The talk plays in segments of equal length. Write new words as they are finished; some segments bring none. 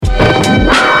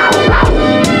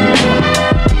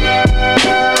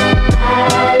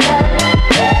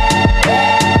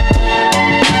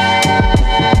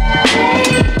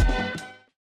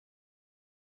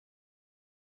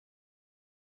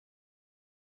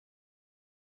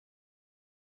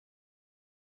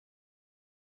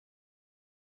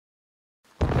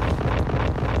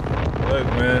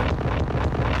quick,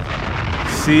 man.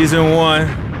 Season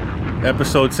 1,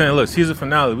 episode 10. Look, season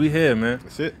finale. We here, man.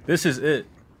 That's it. This is it.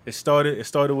 It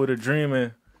started with a dream,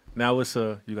 and now it's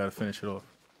you gotta finish it off.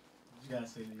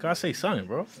 Gotta say something,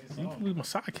 bro. You be my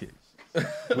sidekick.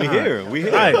 We here. We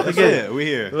here. All right, We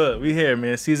here. Look, we here,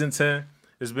 man. Season 10.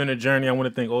 It's been a journey. I want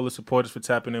to thank all the supporters for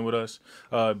tapping in with us,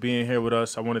 being here with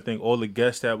us. I want to thank all the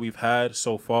guests that we've had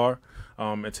so far.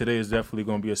 And today is definitely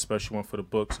going to be a special one for the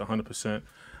books, 100%.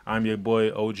 I'm your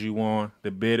boy, OG Juan, the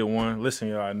bearded one. Listen,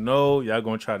 y'all, I know y'all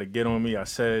going to try to get on me. I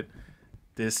said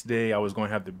this day I was going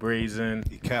to have the braids in.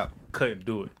 You cap. Couldn't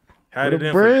do it. Had it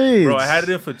in braids. bro, I had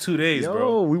it in for 2 days,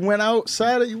 bro. We went out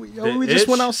Saturday. We just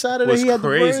went out Saturday. He had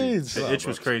crazy. the braids. The itch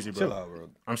was crazy, bro. Chill out, bro.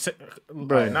 I'm saying,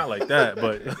 not like that,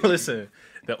 but listen,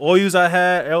 the oils I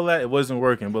had, all that, it wasn't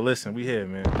working. But listen, we here,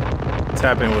 man.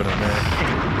 Tap in with him,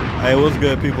 man. Hey, what's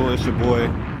good, people? It's your boy,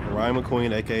 Ryan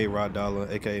McQueen, a.k.a. Rod Dollar,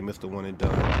 a.k.a. Mr. One and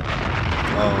Done.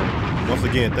 Once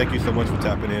again, thank you so much for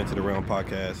tapping into the Realm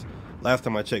Podcast. Last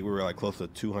time I checked, we were like close to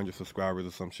 200 subscribers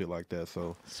or some shit like that.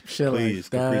 So please,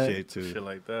 appreciate it too. Shit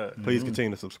like that. Please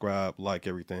continue to subscribe, like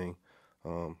everything.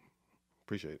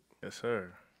 Appreciate it. Yes,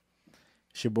 sir.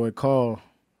 It's your boy Carl,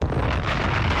 a.k.a.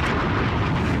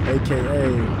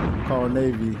 Carl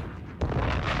Navy,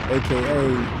 a.k.a.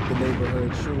 the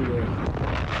neighborhood shooter.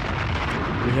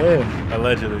 We here.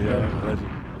 Allegedly, yeah. Allegedly.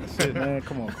 That's it, man.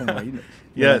 Come on.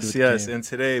 Yes. And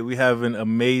today we have an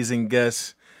amazing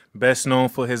guest, best known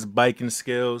for his biking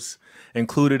skills,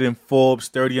 included in Forbes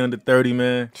 30 Under 30,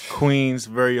 man. Queen's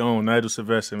very own, Nigel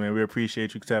Sylvester, man. We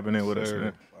appreciate you tapping in with us,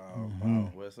 man. Wow.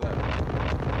 What's that?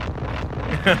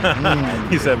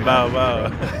 He said, bow.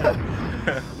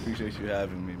 Appreciate you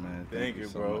having me, man. Thank you,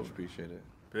 so bro. Much. Appreciate it.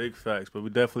 Big facts, but we're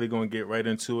definitely going to get right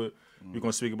into it. We're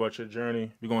going to speak about your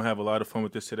journey. We're going to have a lot of fun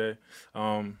with this today.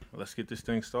 Let's get this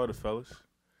thing started, fellas.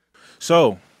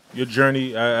 So, your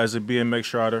journey as a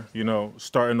BMX rider,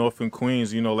 starting off in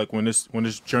Queens, like when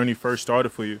this journey first started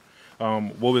for you,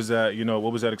 what was that,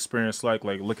 what was that experience like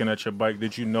looking at your bike?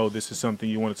 Did you know this is something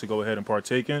you wanted to go ahead and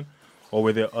partake in? Or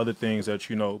were there other things that,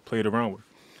 played around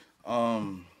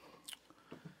with?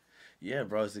 Yeah,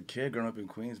 bro, as a kid growing up in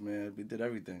Queens, man, we did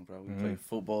everything, bro. We played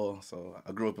football. So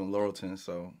I grew up in Laurelton,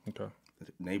 so the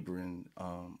neighboring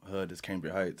hood is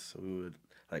Cambria Heights. So we would,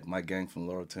 like my gang from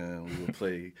Laurelton, we would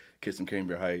play kids from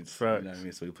Cambria Heights. Right. You know what I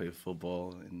mean? So we played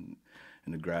football in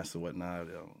the grass and whatnot.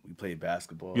 We played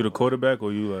basketball. You the quarterback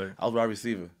or you like? I was wide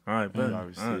receiver. All right, bet. Wide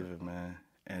receiver, man.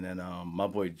 And then my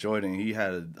boy Jordan, he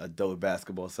had a dope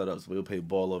basketball setup, so we would play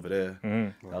ball over there.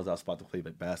 Mm-hmm. That was our spot to play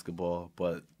basketball.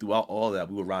 But throughout all that,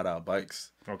 we would ride our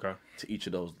bikes to each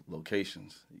of those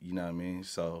locations. You know what I mean?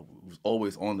 So it was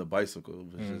always on the bicycle.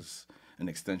 It was just an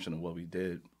extension of what we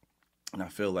did. And I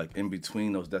feel like in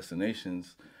between those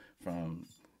destinations, from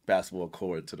basketball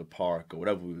court to the park or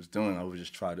whatever we was doing, I would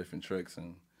just try different tricks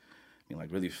and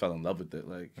really fell in love with it.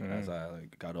 As I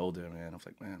got older, man, I was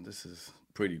like, man, this is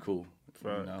pretty cool.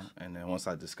 And then once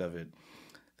I discovered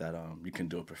that you can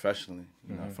do it professionally,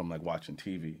 from watching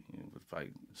TV, with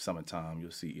summertime,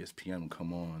 you'll see ESPN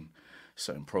come on,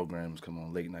 certain programs come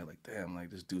on late night, damn,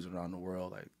 this dude's around the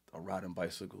world, are riding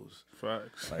bicycles,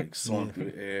 Facts. soaring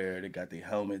through the air. They got their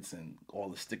helmets and all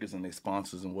the stickers and their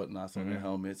sponsors and whatnot on their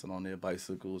helmets and on their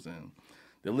bicycles, and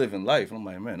they're living life. And I'm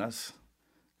like, man, that's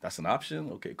an option.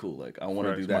 Okay, cool. I want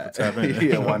to do that.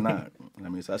 Yeah, why not? I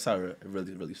mean, so that's how it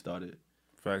really started.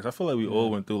 Facts. I feel like we all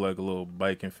went through a little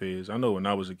biking phase. I know when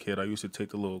I was a kid, I used to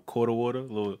take the little quarter water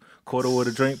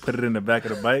drink, put it in the back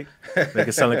of the bike, make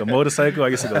it sound like a motorcycle. I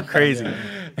used to go crazy.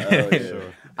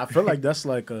 Sure. I feel like that's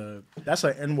an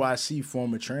NYC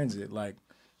form of transit. Like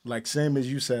same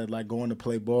as you said, going to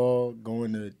play ball,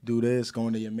 going to do this,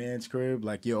 going to your man's crib.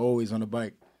 You're always on the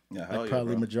bike. Yeah,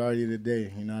 probably majority of the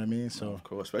day. You know what I mean? So of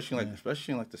course, especially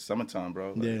in the summertime,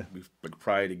 bro.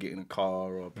 Prior to getting a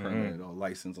car or a permit or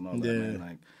license and all that,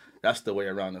 man. That's the way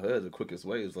around the hood. The quickest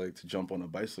way is to jump on a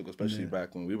bicycle, especially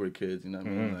back when we were kids. You know what I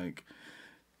mean?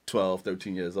 12,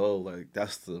 13 years old.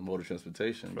 That's the mode of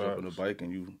transportation. Jump on a bike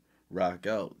and you rock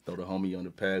out, throw the homie on the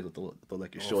pegs, throw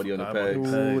your shorty on the pegs.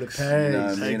 Ooh, the pegs. You know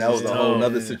what I mean? That was a whole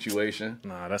other situation.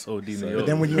 Nah, that's OD New But York.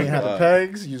 then when you ain't have the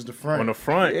pegs, use the front. On the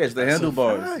front. Yeah, it's the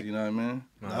handlebars. You know what I mean?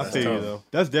 I see you though.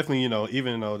 That's definitely,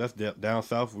 even though that's down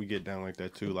south, we get down like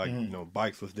that too.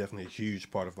 Bikes was definitely a huge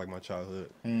part of my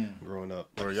childhood growing up.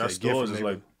 Or y'all stores is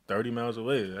 30 miles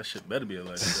away. That shit better be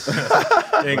like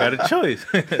you ain't got a choice.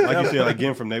 You said,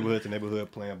 getting from neighborhood to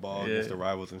neighborhood, playing ball against the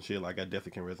rivals and shit. I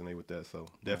definitely can resonate with that. So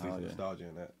definitely nostalgia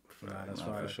in that. That's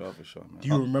for sure, man. Do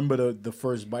you remember the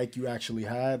first bike you actually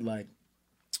had?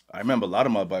 I remember a lot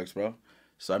of my bikes, bro.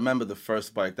 So I remember the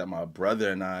first bike that my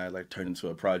brother and I like turned into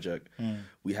a project.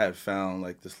 We had found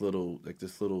like this little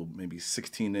maybe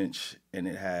 16-inch, and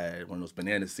it had one of those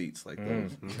banana seats, like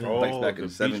those bikes back in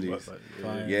the 70s.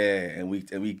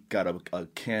 And we got a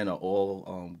can of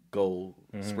all gold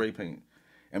spray paint,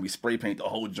 and we spray paint the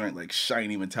whole joint like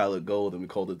shiny metallic gold, and we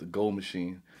called it the Gold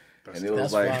Machine. And it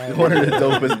was like one of the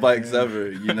dopest bikes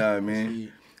ever. You know what I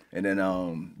mean? And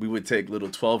then we would take little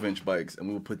 12-inch bikes, and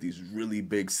we would put these really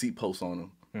big seat posts on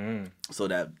them, so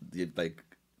that like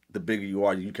the bigger you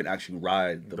are, you can actually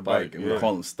ride the bike. And we would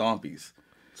call them stompies.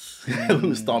 We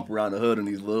would stomp around the hood on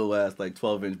these little ass like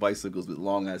 12-inch bicycles with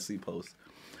long ass seat posts.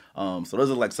 So those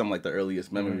are like some like the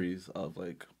earliest memories of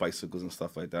like bicycles and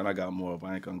stuff like that. And I got more, but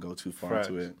I ain't gonna go too far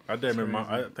into it. I did remember.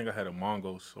 I think I had a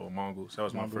Mongoose. That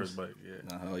was my first bike.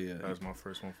 Yeah, hell yeah, that was my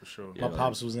first one for sure. My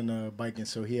pops was in biking,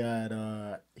 so he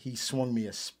had he swung me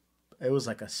it was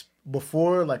like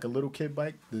before like a little kid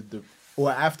bike, or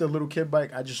after a little kid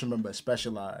bike. I just remember a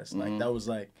Specialized. Like that was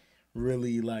like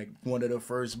really like one of the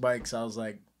first bikes I was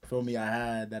like, feel me, I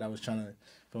had that I was trying to.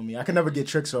 Feel me? I can never get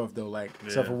tricks off though, like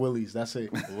except for Willies. That's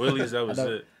it. Willies, that was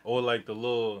it. Or like the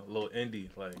little indie,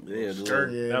 like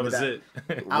skirt. That was it.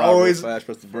 I always fast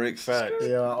press the brakes.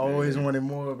 Yeah, I always wanted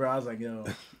more, bro. I was like, yo.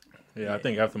 Yeah, I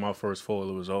think after my first fall,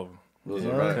 it was over. I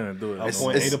couldn't do it.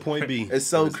 Point A to point B. It's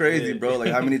so crazy, bro.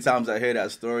 Like how many times I hear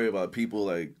that story about people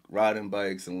like riding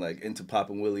bikes and like into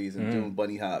popping wheelies and doing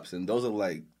bunny hops, and those are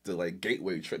like the like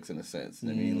gateway tricks in a sense.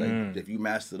 I mean, like if you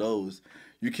master those,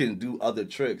 you can do other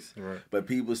tricks. Right. But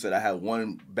people said I had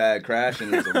one bad crash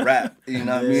and it was a wrap. You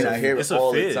know what I mean? I hear it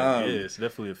all the time. Yeah, it's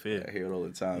definitely a fear. I hear it all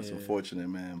the time. It's unfortunate,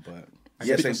 man. But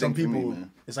same some people, me,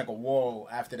 man. It's like a wall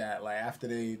after that. Like after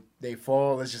they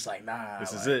fall, it's just like, nah.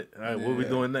 This is it. All right, what are we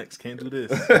doing next? Can't do this.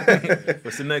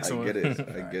 What's the next one? I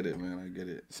get it, man. I get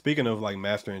it. Speaking of like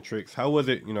mastering tricks, how was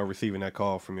it, receiving that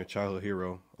call from your childhood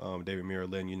hero, David Muir,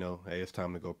 letting you know, hey, it's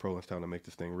time to go pro. It's time to make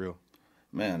this thing real.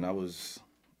 Man, that was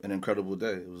an incredible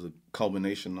day. It was a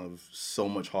culmination of so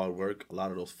much hard work. A lot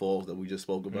of those falls that we just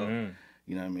spoke about.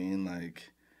 You know what I mean?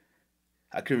 Like,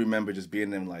 I could remember just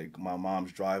being in like my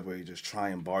mom's driveway, just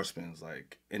trying bar spins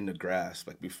like in the grass.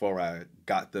 Like before I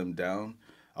got them down,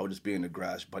 I would just be in the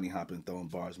grass, bunny hopping, throwing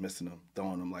bars, missing them,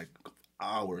 throwing them like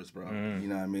hours, bro. You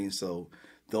know what I mean? So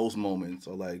those moments,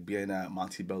 or like being at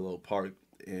Montebello Park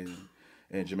in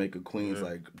Jamaica, Queens,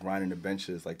 like grinding the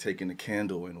benches, like taking the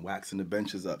candle and waxing the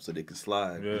benches up so they can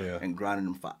slide, and grinding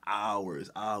them for hours,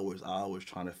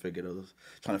 trying to figure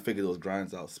those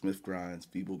grinds out, Smith grinds,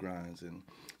 feeble grinds, and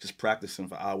just practicing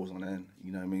for hours on end.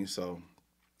 You know what I mean? So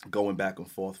going back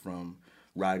and forth from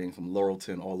riding from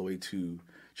Laurelton all the way to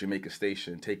Jamaica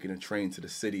Station, taking a train to the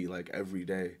city like every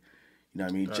day. You know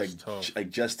what I mean? Like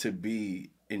just to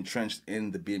be entrenched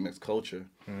in the BMX culture.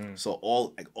 So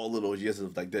all of those years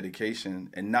of like dedication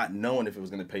and not knowing if it was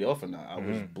gonna pay off or not, I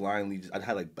was blindly I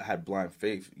had blind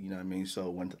faith. You know what I mean? So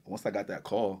once I got that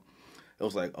call, it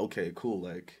was like, okay, cool.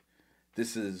 Like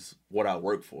this is what I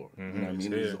work for. You know what I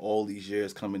mean? It was all these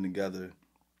years coming together,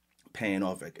 paying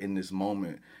off like in this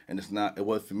moment. And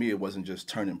for me, it wasn't just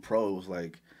turning pro. It was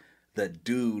like that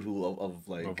dude who of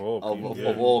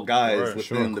all guys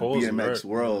within the BMX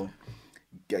world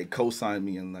co-signed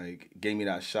me and like gave me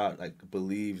that shot, like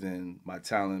believed in my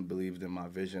talent, believed in my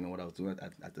vision and what I was doing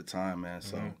at the time, man.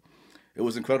 So it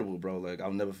was incredible, bro. Like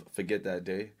I'll never forget that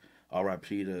day.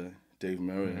 R.I.P. to Dave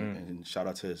Murray and shout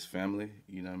out to his family.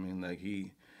 You know what I mean? Like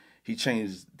he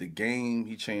changed the game.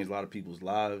 He changed a lot of people's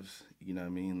lives. You know what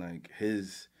I mean? Like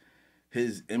his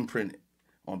imprint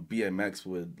on BMX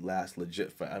would last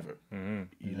legit forever.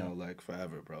 You know, like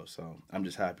forever, bro. So I'm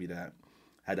just happy that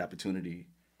I had the opportunity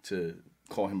to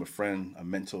call him a friend, a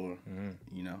mentor,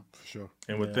 you know? For sure.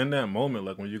 And within that moment,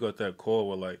 like when you got that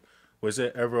call, was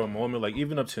there ever a moment, like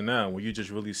even up to now, when you just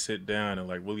really sit down and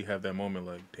like really have that moment,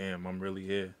 like, damn, I'm really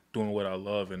here doing what I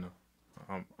love, and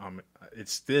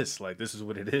it's this, like, this is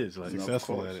what it is, like,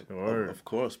 successful at it. Of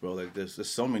course, bro. Like there's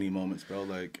so many moments, bro.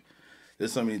 Like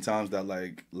there's so many times that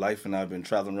like life and I've been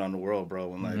traveling around the world,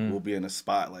 bro, and like we'll be in a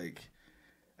spot like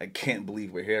I can't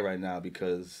believe we're here right now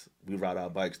because we ride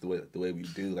our bikes the way we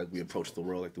do, like we approach the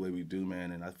world like the way we do,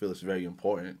 man. And I feel it's very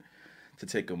important to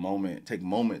take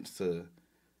moments to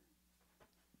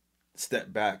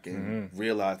step back and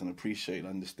realize and appreciate and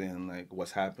understand like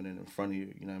what's happening in front of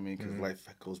you. You know what I mean? Because life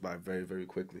goes by very, very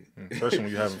quickly. Especially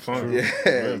when you're having fun.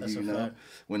 You know,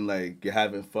 when like you're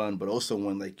having fun, but also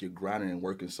when like you're grinding and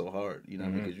working so hard. You know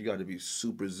what I mean? Because you got to be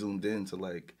super zoomed in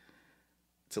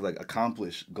to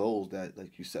accomplish goals that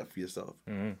like you set for yourself.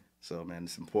 So man,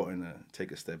 it's important to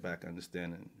take a step back,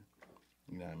 understand, and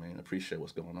you know what I mean, appreciate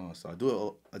what's going on. So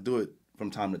I do it from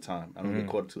time to time. I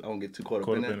don't get too caught up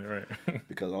in it, right?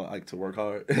 Because I like to work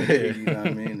hard. You know what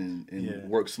I mean, and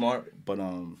work smart. But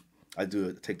I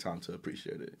do take time to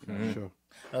appreciate it. You know? Sure.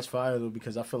 That's fire though,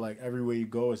 because I feel like everywhere you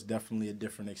go, it's definitely a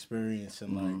different experience,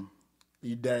 and like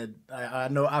you dead. I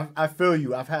know. I feel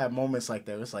you. I've had moments like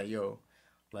that. It's like, yo,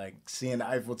 like seeing the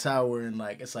Eiffel Tower, and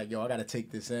like it's like, yo, I gotta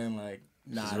take this in. Like,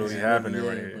 nah, it's really happening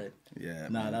right here.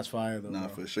 But nah, that's fire though. Nah,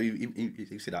 bro. for sure.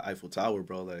 You see the Eiffel Tower,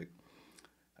 bro. Like,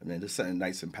 I mean, there's certain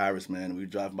nights in Paris, man. We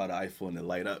drive by the Eiffel and it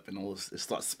light up and it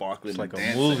starts sparkling. It's like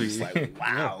a movie. It's like,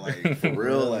 wow, like for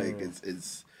real, like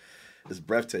it's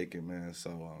breathtaking, man.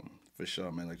 So for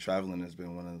sure, man. Like traveling has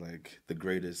been one of like the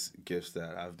greatest gifts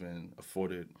that I've been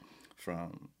afforded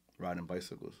from riding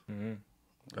bicycles.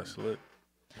 That's lit.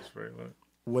 That's very lit.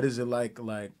 What is it like?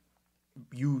 Like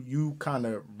you kind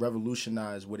of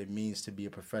revolutionized what it means to be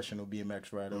a professional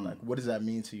BMX rider. Like, what does that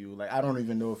mean to you? Like, I don't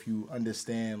even know if you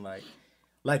understand like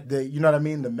the, you know what I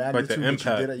mean? The magnitude the that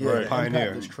impact, you did. Yeah, right. the Pioneer.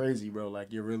 impact is crazy, bro.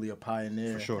 Like, you're really a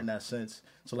pioneer For sure. in that sense.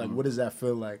 So, like, what does that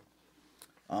feel like?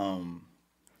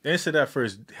 Answer that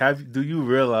first. Do you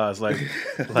realize like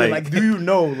Do you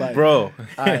know, like, bro?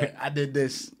 I did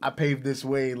this. I paved this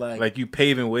way, like you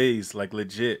paving ways, like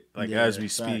legit, like Yeah, as we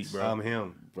facts. speak, bro. I'm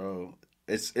him. Bro,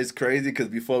 it's crazy because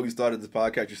before we started this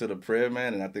podcast, you said a prayer,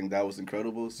 man, and I think that was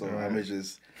incredible. So I'm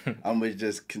gonna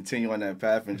just continue on that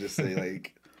path and just say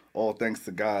like, all thanks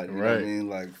to God. You know what I mean?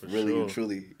 Like For really sure. and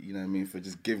truly, you know what I mean, for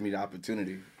just giving me the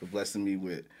opportunity, for blessing me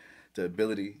with the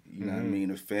ability, you know what I mean,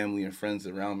 the family and friends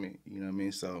around me. You know what I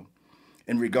mean? So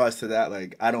in regards to that,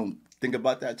 like I don't think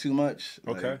about that too much.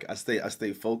 Okay. Like, I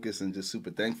stay focused and just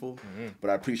super thankful. But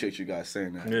I appreciate you guys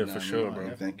saying that. Yeah, you know for what I sure, mean?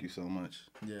 bro. Thank you so much.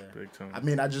 Yeah, Big time. I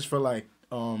mean, I just feel like,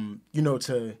 you know,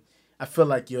 I feel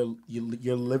like you're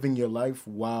living your life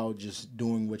while just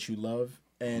doing what you love,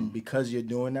 and because you're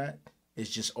doing that, it's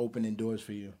just opening doors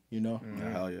for you. You know?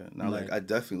 Hell yeah. Now, like I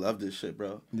definitely love this shit,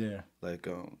 bro. Yeah. Like,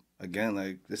 again,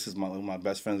 like this is one of my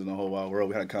best friends in the whole wide world.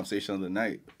 We had a conversation the other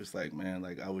night. It's like, man,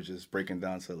 like I was just breaking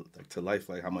down to life,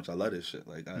 like how much I love this shit.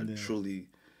 Like I truly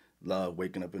love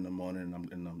waking up in the morning,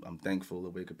 and I'm thankful to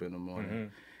wake up in the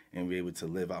morning and be able to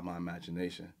live out my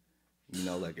imagination. You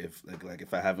know, like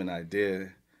if I have an idea,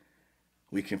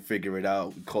 we can figure it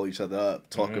out. We call each other up,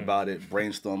 talk about it,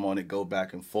 brainstorm on it, go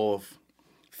back and forth,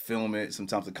 film it.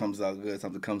 Sometimes it comes out good,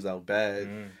 sometimes it comes out bad.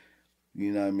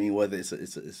 You know what I mean? Whether it's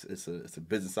a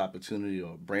business opportunity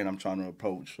or a brand I'm trying to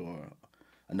approach or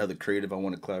another creative I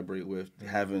want to collaborate with,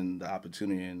 having the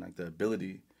opportunity and like the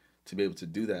ability to be able to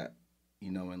do that,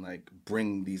 you know, and like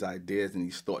bring these ideas and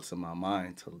these thoughts in my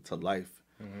mind to life.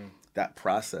 That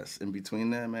process in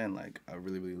between there, man, like I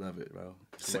really, really love it, bro.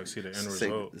 So like see the end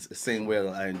result. It's the same way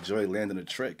that I enjoy landing a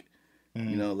trick.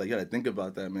 You know, like you gotta think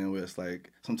about that, man, where it's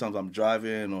like sometimes I'm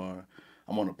driving or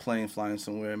I'm on a plane flying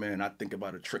somewhere, man, and I think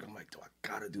about a trick. I'm like, do I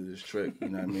gotta do this trick? You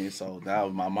know what I mean? So now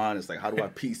my mind is like, how do I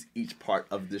piece each part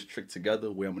of this trick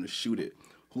together? Where I'm gonna shoot it?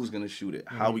 Who's gonna shoot it?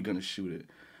 How we gonna shoot it?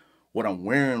 What I'm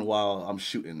wearing while I'm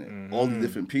shooting it? All the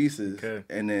different pieces,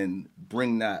 and then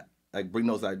bring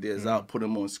those ideas out, put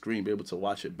them on screen, be able to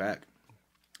watch it back.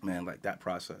 Man, like that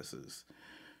process is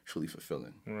truly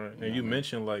fulfilling. Right. And you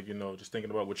mentioned like, you know, just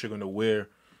thinking about what you're gonna wear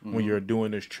when you're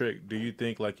doing this trick. Do you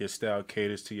think like your style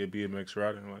caters to your BMX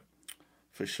riding? Like,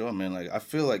 for sure, man. Like I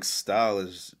feel like style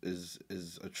is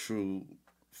a true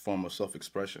form of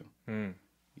self-expression.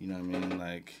 You know what I mean?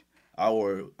 Like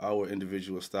our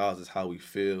individual styles is how we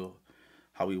feel,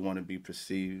 how we want to be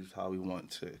perceived, how we want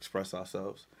to express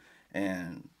ourselves,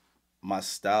 and my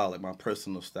style, like my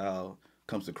personal style,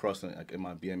 comes across in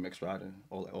my BMX riding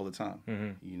all the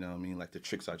time. You know what I mean? Like the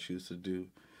tricks I choose to do,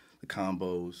 the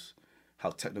combos, how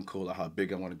technical or how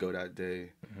big I want to go that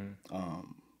day,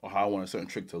 or how I want a certain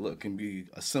trick to look. It can be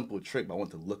a simple trick, but I want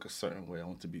to look a certain way. I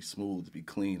want it to be smooth, to be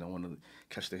clean. I want to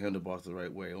catch the handlebars the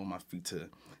right way. I want my feet to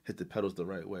hit the pedals the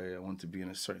right way. I want it to be in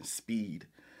a certain speed.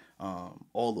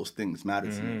 All those things matter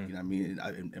to me. You know what I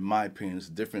mean? In my opinion, there's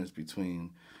a difference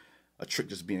between a trick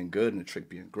just being good and a trick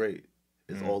being great.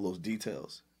 It's all those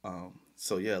details.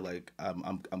 So yeah, like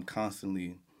I'm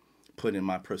constantly putting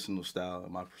my personal style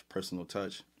and my personal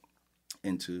touch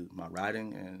into my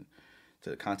riding and to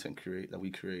the content that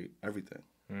we create, everything.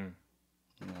 You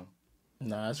know.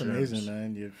 Nah, that's amazing,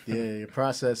 man. Your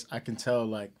process, I can tell,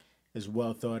 like, is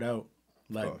well thought out.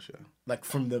 Like, like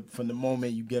from the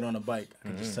moment you get on a bike, I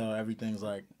can just tell everything's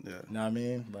like, you know what I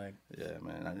mean? Like, yeah,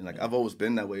 man. I've always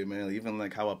been that way, man. Even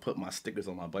like how I put my stickers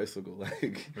on my bicycle,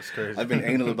 like that's crazy. I've been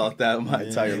anal about that my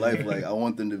entire life. Like I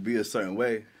want them to be a certain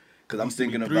way because I'm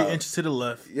thinking about 3 inches to the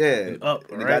left, and up,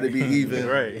 and it got to be even.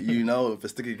 Right. You know, if a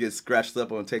sticker gets scratched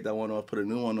up, I'm gonna take that one off, put a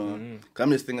new one on. Cause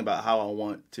I'm just thinking about how I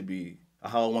want to be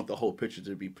how I want the whole picture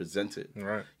to be presented.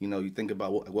 Right. You know, you think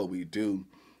about what we do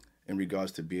in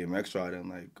regards to BMX riding.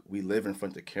 Like, we live in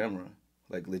front of the camera,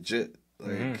 like legit.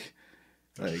 Like,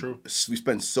 That's true. We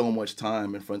spend so much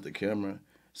time in front of the camera.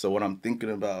 So when I'm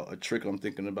thinking about a trick, I'm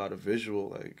thinking about a visual.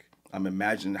 Like, I'm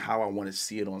imagining how I want to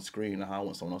see it on screen and how I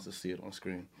want someone else to see it on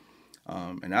screen.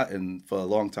 And for a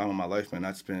long time in my life, man,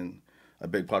 that's been a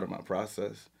big part of my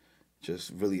process.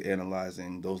 Just really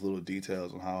analyzing those little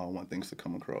details and how I want things to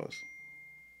come across.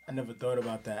 I never thought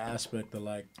about that aspect of,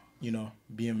 like, you know,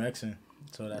 BMXing.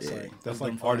 So that's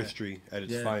like artistry at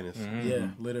its finest. Yeah,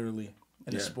 literally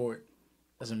in a sport.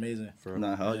 That's amazing.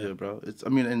 Nah, hell yeah, bro.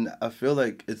 And I feel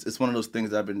like it's one of those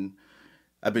things that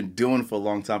I've been doing for a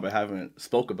long time, but haven't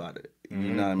spoke about it. You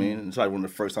know what I mean? It's like one of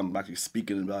the first time I'm actually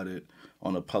speaking about it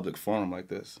on a public forum like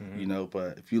this. You know,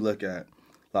 but if you look at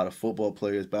a lot of football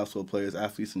players, basketball players,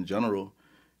 athletes in general,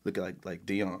 look at like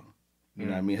Dion. You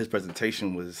know what I mean? His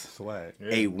presentation was swag.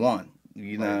 A1.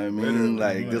 You know what I mean?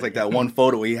 Like, there's like that one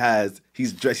photo where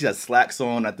he's dressed, he has slacks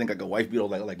on, I think like a wife beater,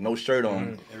 like no shirt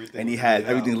on, and he had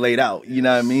everything laid out. You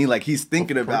know what I mean? Like, he's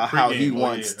thinking about how he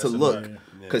wants to look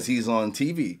because he's on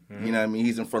TV. You know what I mean?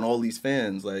 He's in front of all these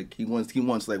fans. Like, he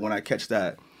wants like, when I catch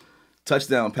that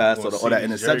touchdown pass or that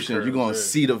interception, you're going to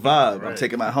see the vibe. I'm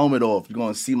taking my helmet off. You're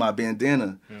going to see my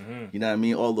bandana. You know what I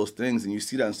mean? All those things. And you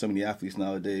see that in so many athletes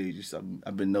nowadays.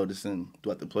 I've been noticing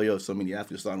throughout the playoffs, so many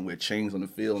athletes starting to wear chains on the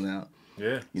field now.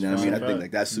 Yeah. You know what I mean? I think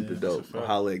like that's super dope.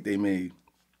 How like they may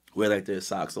wear like their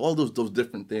socks. All those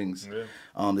different things.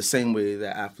 Yeah. The same way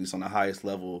that athletes on the highest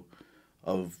level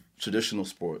of traditional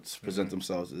sports present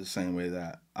themselves is the same way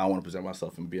that I want to present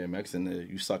myself in BMX, and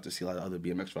you start to see a lot of other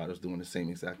BMX riders doing the same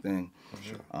exact thing,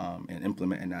 and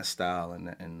implementing that style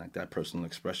and like that personal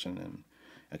expression and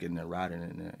like in their riding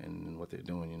and what they're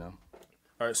doing, you know.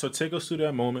 All right, so take us through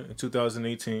that moment in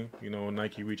 2018. You know, when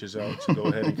Nike reaches out to go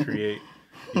ahead and create,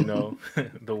 you know,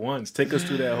 the ones. Take us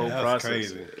through that whole process.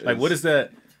 Crazy. Like, what is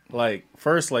that? Like,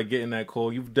 first, like getting that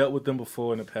call. You've dealt with them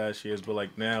before in the past years, but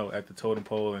like now at the totem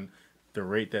pole and the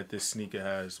rate that this sneaker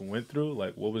has went through,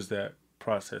 like, what was that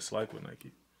process like with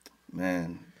Nike?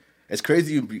 Man, it's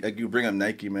crazy you bring up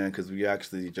Nike, man, because we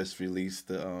actually just released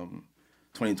the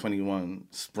 2021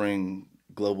 spring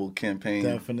global campaign.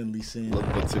 Definitely seen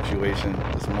lookbook situation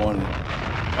this morning.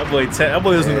 That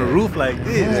boy was on the roof like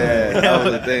this. Yeah, that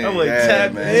was the thing. I'm like,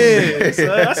 tap in.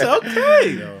 So I said,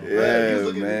 okay.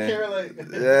 Yeah, man.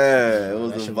 Yeah, it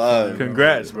was a vibe.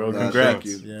 Congrats, bro. Congrats. Thank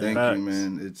you. Thank you,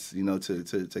 man. It's, you know,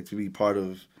 to be part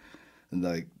of,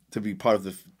 like,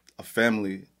 a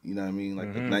family, you know what I mean?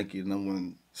 Like, Nike, the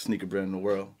 #1 sneaker brand in the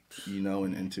world, you know,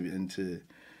 we've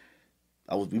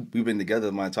been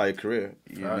together my entire career,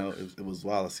 you know. It was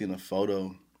wild. I seen a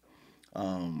photo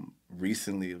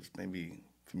recently, it was maybe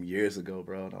from years ago,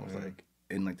 bro, and I was like,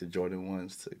 in like the Jordan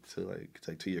 1s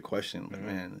to your question, like,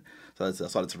 man. So I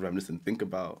started to reminisce and think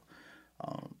about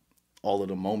all of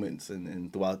the moments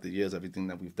and throughout the years, everything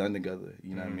that we've done together,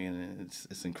 you know what I mean? And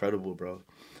it's incredible, bro.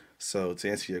 So to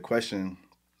answer your question,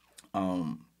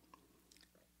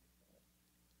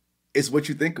 it's what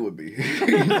you think it would be.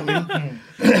 You know what I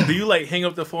mean? Do you like hang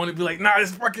up the phone and be like, nah,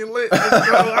 it's fucking lit.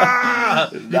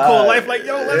 Let's go. You call life like,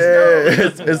 yo,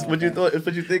 let's go. It's what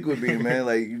you think it would be, man.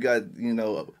 Like, you got, you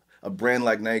know, a brand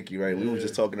like Nike, right? We were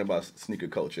just talking about sneaker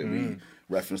culture. We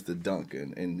referenced the dunk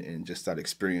and just that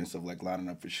experience of like lining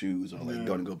up for shoes or like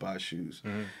going to go buy shoes.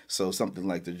 So something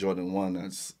like the Jordan 1,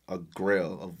 that's a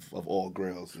grail of all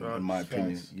grails, in my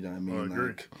opinion. You know what I mean?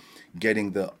 Like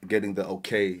getting the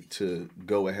okay to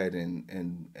go ahead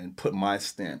and put my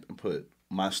stamp and put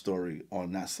my story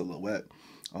on that silhouette.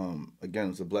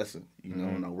 Again, it's a blessing, you know.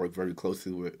 And I work very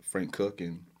closely with Frank Cook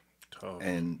and I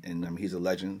mean, he's a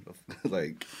legend,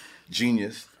 like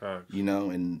genius, you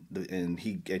know, and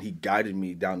he guided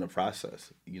me down the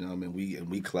process, you know. I mean,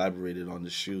 we collaborated on the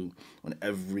shoe, on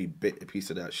every piece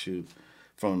of that shoe,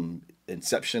 from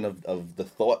inception of the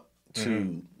thought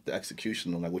to the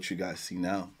execution of like what you guys see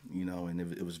now, you know. And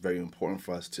it was very important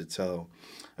for us to tell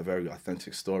a very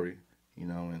authentic story, you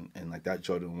know. And like that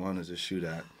Jordan 1 is a shoe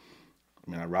that, I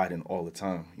mean, I ride in all the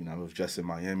time. You know, I was just in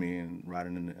Miami and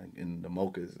riding in the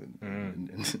mochas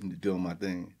and doing my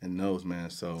thing in those,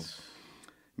 man. So,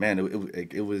 man,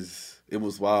 it was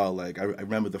wild. Like, I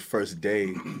remember the first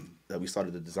day that we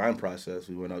started the design process.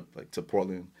 We went up like to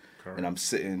Portland, and I'm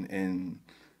sitting in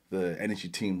the energy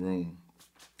team room,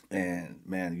 and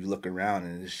man, you look around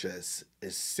and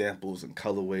it's samples and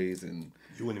colorways and.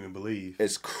 You wouldn't even believe.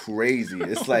 It's crazy.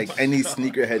 It's like any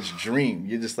sneakerhead's dream.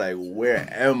 You're just like, where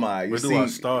am I? Where do I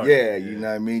start? Yeah, you know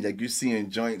what I mean? Like, you're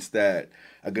seeing joints that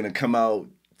are going to come out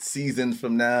seasons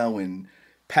from now and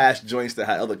past joints that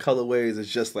had other colorways. It's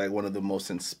just like one of the most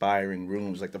inspiring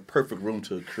rooms, like the perfect room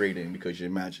to create in because your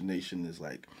imagination is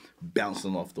like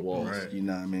bouncing off the walls. Right. You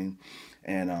know what I mean?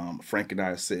 And Frank and I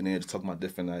are sitting there just talking about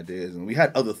different ideas, and we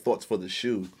had other thoughts for the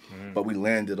shoe, but we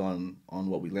landed on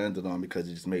what we landed on because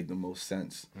it just made the most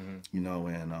sense, you know.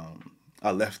 And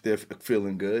I left there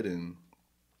feeling good, and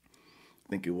I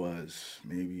think it was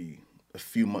maybe a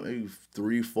few months, maybe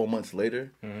 3-4 months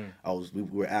later, we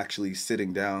were actually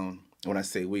sitting down. When I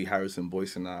say we, Harrison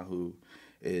Boyce and I, who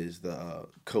is the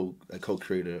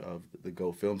co-creator of the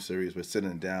Go film series, we're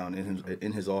sitting down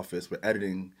in his office. We're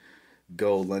editing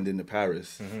Go London to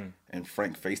Paris, and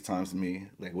Frank FaceTimes me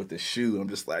like with the shoe. I'm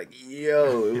just like,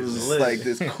 yo, it was like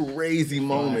this crazy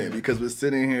moment because we're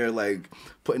sitting here like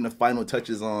putting the final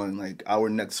touches on like our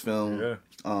next film.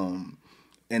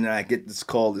 And then I get this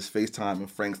call, this FaceTime, and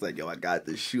Frank's like, yo, I got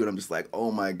this shoe. And I'm just like,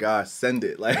 oh my gosh, send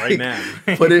it. Like, right now.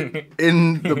 Put it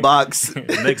in the box.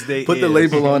 Next day. Put the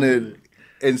label on it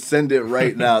and send it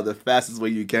right now the fastest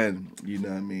way you can. You know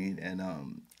what I mean? And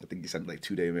I think he sent like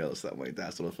 2-day mail or something like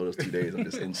that. So for those 2 days, I'm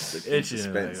just in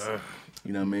suspense. Like,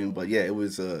 you know what I mean? But yeah, it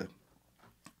was a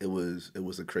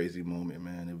crazy moment,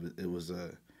 man. It was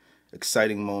a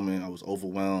exciting moment. I was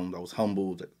overwhelmed. I was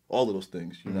humbled. All of those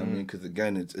things. You know what I mean? Because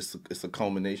again, it's a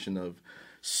culmination of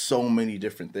so many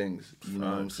different things. You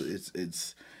know, so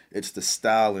it's the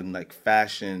style and like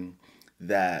fashion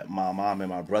that my mom and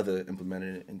my brother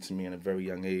implemented into me at a very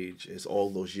young age. It's all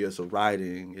those years of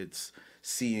riding. It's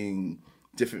seeing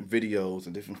different videos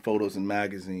and different photos in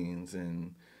magazines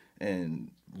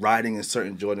and riding in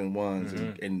certain Jordan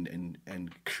 1s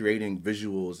and creating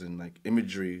visuals and like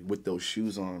imagery with those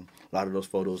shoes on. A lot of those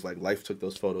photos, like Life took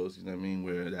those photos, you know what I mean,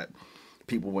 where that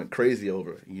people went crazy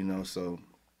over, you know. So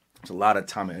it's a lot of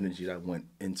time and energy that went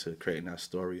into creating that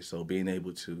story. So being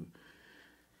able to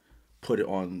put it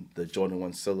on the Jordan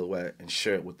 1 silhouette and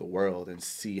share it with the world and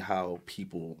see how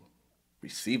people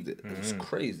received it, it was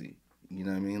crazy. You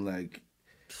know what I mean? Like,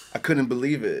 I couldn't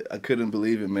believe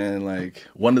it. Man. Like,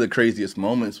 one of the craziest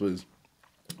moments was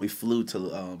we flew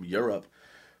to Europe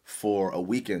for a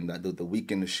weekend. The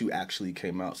weekend the shoe actually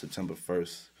came out, September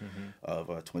 1st of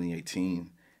 2018.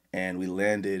 And we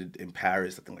landed in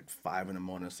Paris, I think like 5 in the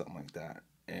morning or something like that.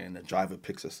 And the driver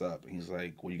picks us up. And he's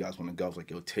like, where you guys want to go? I was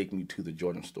like, yo, take me to the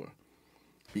Jordan store.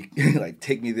 Like,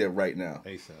 take me there right now.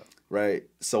 ASAP. Right?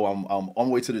 So I'm on my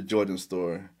way to the Jordan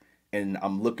store. And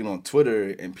I'm looking on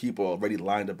Twitter, and people are already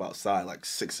lined up outside, like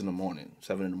 6 in the morning,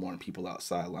 7 in the morning. People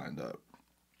outside lined up.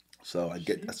 So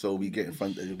we get in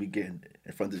front of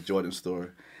the Jordan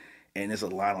store, and there's a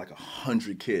line of like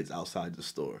 100 kids outside the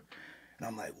store, and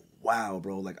I'm like, wow,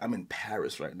 bro, like I'm in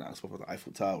Paris right now. I spoke about the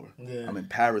Eiffel Tower. Yeah. I'm in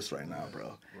Paris right now,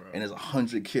 bro. And there's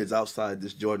 100 kids outside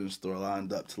this Jordan store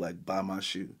lined up to like buy my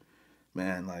shoe,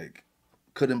 man. Like,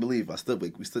 couldn't believe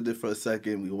it. We stood there for a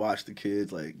second. We watched the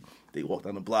kids, like, they walked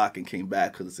down the block and came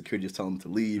back because the security was telling them to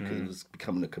leave because it was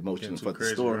becoming a commotion in front of the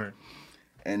store. Right.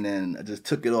 And then I just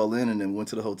took it all in and then went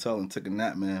to the hotel and took a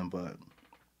nap, man. But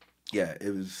yeah,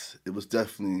 it was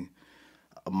definitely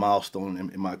a milestone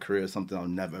in my career, something I'll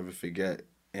never ever forget.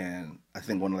 And I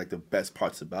think one of like the best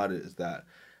parts about it is that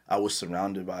I was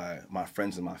surrounded by my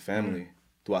friends and my family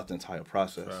throughout the entire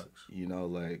process. Facts. You know,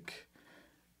 like,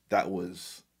 that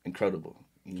was incredible.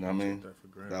 You know what I mean?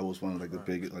 That was one of like the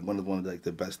biggest, like one of like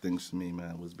the best things to me,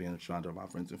 man, was being surrounded by my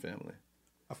friends and family.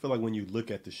 I feel like when you look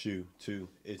at the shoe too,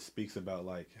 it speaks about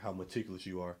like how meticulous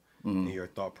you are in your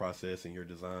thought process and your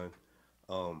design.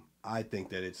 I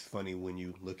think that it's funny when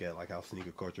you look at like how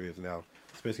sneaker culture is now,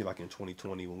 especially like in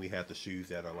 2020 when we had the shoes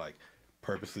that are like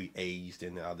purposely aged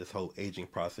and this whole aging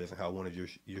process, and how one of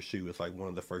your shoe is like one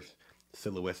of the first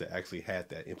silhouettes that actually had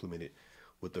that implemented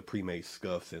with the pre-made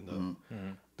scuffs and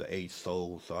the aged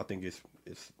soles. So I think it's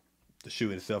the shoe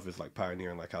itself is like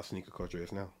pioneering like how sneaker culture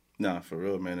is now. Nah, for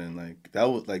real, man. And like that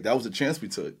was a chance we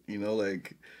took. You know,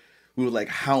 like we were like,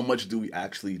 how much do we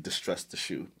actually distress the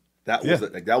shoe? That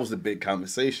was a big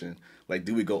conversation. Like,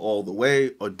 do we go all the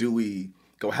way or do we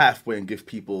go halfway and give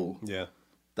people the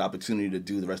opportunity to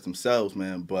do the rest themselves,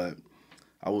 man? But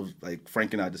I was like,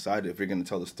 Frank and I decided if we're gonna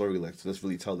tell the story, like, so let's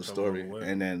really tell the story.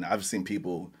 And then I've seen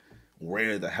people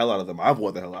wear the hell out of them. I've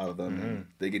wore the hell out of them. And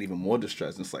they get even more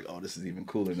distressed. And it's like, oh, this is even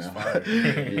cooler now.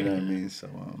 You know what I mean? So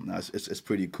it's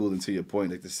pretty cool. And to your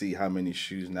point, like, to see how many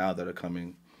shoes now that are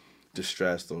coming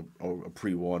distressed or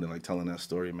pre-worn and like telling that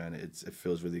story, man, it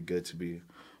feels really good to be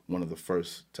one of the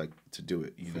first to do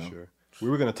it. You know? Sure. We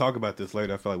were gonna talk about this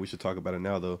later. I feel like we should talk about it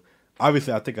now, though.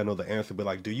 Obviously, I think I know the answer, but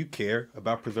like, do you care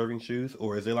about preserving shoes,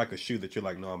 or is there like a shoe that you're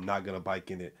like, no, I'm not gonna bike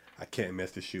in it. I can't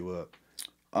mess this shoe up.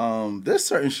 There's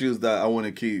certain shoes that I want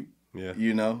to keep Yeah.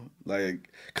 You know, like,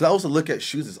 because I also look at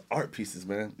shoes as art pieces,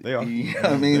 man. They are. You know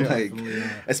what I mean? They Like,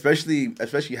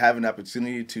 especially having the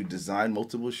opportunity to design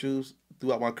multiple shoes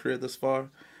throughout my career thus far.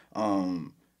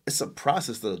 It's a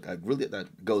process that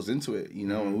goes into it, you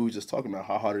know. And we were just talking about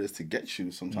how hard it is to get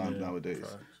shoes sometimes nowadays,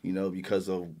 you know, because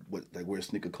of where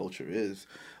sneaker culture is.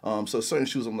 So certain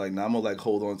shoes, I'm like, nah, I'm gonna like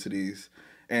hold on to these.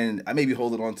 And I may be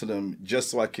holding on to them just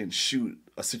so I can shoot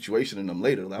a situation in them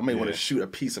later. Like, I may want to shoot a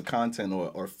piece of content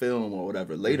or film or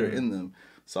whatever later in them.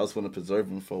 So I just want to preserve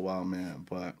them for a while, man.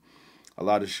 But a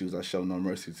lot of shoes I show no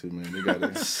mercy to, man. They got to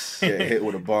get hit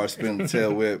with a bar spin,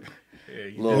 tail whip,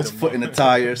 little foot in the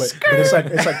tires. But it's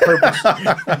like purpose.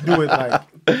 You do it like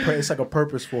it's like a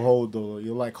purposeful hold though.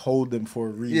 You like hold them for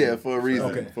a reason. Yeah, for a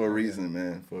reason. Okay. For a reason,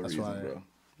 man. For a reason, right. bro.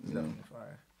 You know.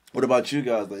 What about you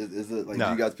guys? Like, is it like do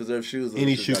you guys preserve shoes?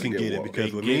 Any shoe can get it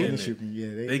because with me,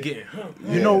 they get it.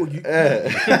 You know,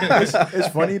 it's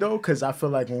funny though because I feel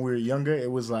like when we were younger,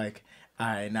 it was like, all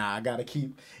right, nah, I gotta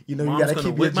keep. You know, Mom's you gotta keep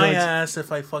your whip my joints. ass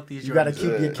if I fuck these. You gotta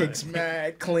keep your kicks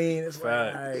mad clean. It's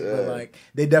like, all right, but like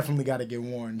they definitely gotta get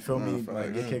worn. Feel me?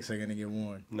 Like your kicks are gonna get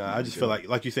worn. Nah, I just feel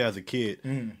like you said as a kid.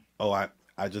 Oh, I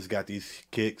just got these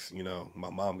kicks. You know, my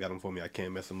mom got them for me. I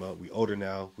can't mess them up. We older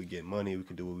now. We get money. We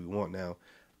can do what we want now.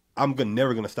 I'm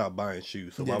never gonna stop buying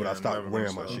shoes. So why would I stop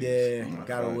wearing my shoes? Yeah,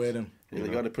 gotta wear them. Yeah, you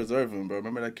gotta preserve them, bro.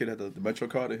 Remember that kid had the Metro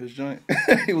card in his joint?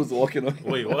 He was walking on.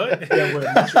 Wait, what? Yeah,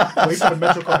 wait for the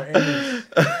Metro card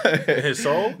in his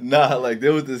soul? Nah, like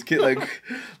there was this kid,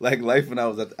 like life when I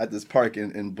was at this park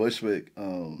in Bushwick,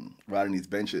 riding these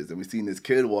benches, and we seen this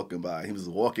kid walking by. He was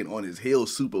walking on his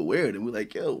heels, super weird, and we're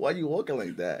like, "Yo, why you walking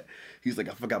like that?" He's like,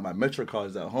 "I forgot my Metro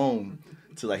cards at home."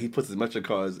 So like he puts his Metro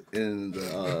cards in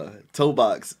the toe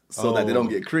box so that they don't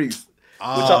get creased.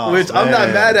 Which I'm not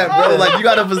mad at, bro. Like, you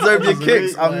gotta preserve your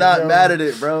kicks. I'm not mad at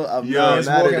it, bro. I'm not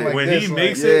mad at it. When he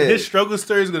makes it, his struggle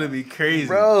story is gonna be crazy,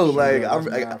 bro. Like,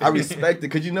 I respect it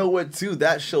because you know what, too.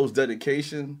 That shows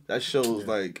dedication. That shows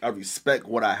like I respect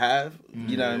what I have.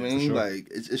 You know what I mean? Sure. Like,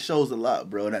 it shows a lot,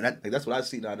 bro. And that's what I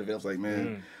see now. I was like,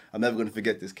 man, I'm never gonna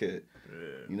forget this kid.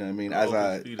 You know what I mean?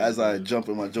 As I jump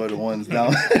in my Jordan 1s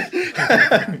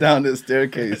down this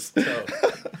staircase.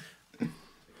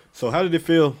 So how did it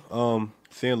feel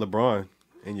seeing LeBron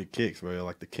in your kicks, bro?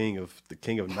 Like the king of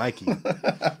Nike.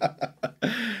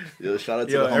 Yo, shout out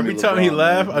to the homie every time LeBron, he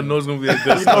laugh, I know it's gonna be a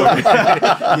good story.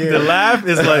 The laugh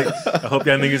is like, I hope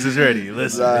y'all niggas is ready.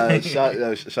 Listen,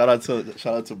 shout out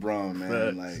to Bron,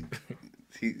 man. Like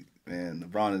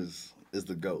LeBron is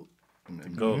the GOAT.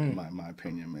 In my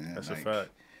opinion, man. That's like, a fact.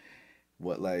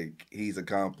 What like he's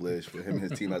accomplished, what him and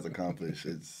his team has accomplished,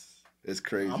 it's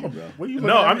crazy,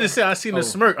 bro. I'm just saying. I seen the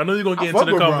smirk. I know you're gonna get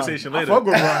into the conversation later. I fuck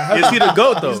with Bron. Is he the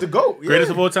GOAT though? He's the GOAT. Yeah.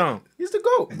 Greatest of all time. He's the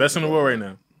GOAT. Best in the world right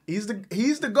now. He's the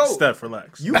GOAT. Steph,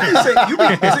 relax. You be saying is it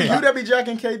you that be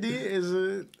jacking KD? Is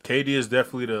it KD is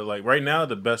definitely right now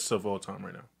the best of all time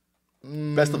right now.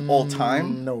 Best of all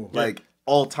time? No. Like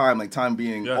all time, like time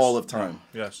being all of time.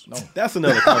 Yes. No. That's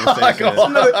another conversation.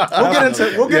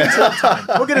 We'll get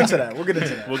into that.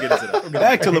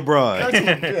 Back to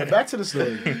LeBron. Back to the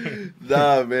story.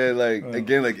 Nah, man, like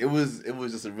again, like it was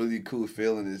just a really cool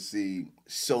feeling to see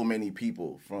so many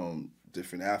people from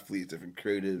different athletes, different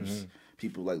creatives,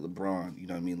 people like LeBron, you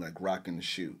know what I mean, like rocking the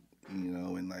shoe, you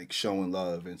know, and like showing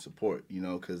love and support, you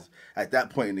know, because at that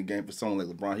point in the game, for someone like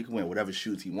LeBron, he can wear whatever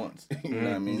shoes he wants, you know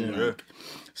what I mean? Yeah. Like,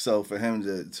 so for him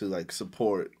to like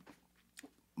support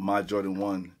my Jordan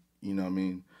 1, you know what I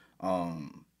mean?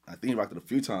 I think he rocked it a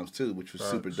few times too, which was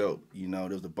super dope. You know,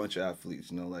 there was a bunch of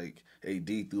athletes, you know, like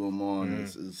AD threw him on.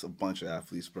 It's a bunch of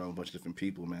athletes, bro, a bunch of different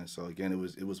people, man. So again,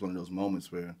 it was one of those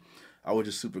moments where I was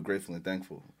just super grateful and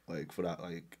thankful, like for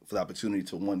the opportunity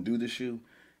to one, do the shoe,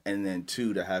 and then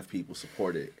two, to have people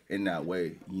support it in that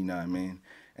way. You know what I mean?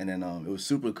 And then it was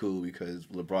super cool because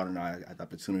LeBron and I had the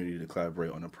opportunity to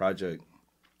collaborate on a project.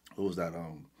 What was that?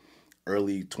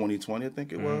 Early 2020, I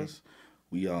think it was.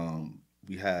 We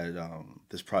had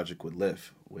this project with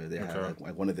Lyft where they had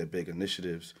like one of their big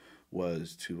initiatives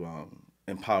was to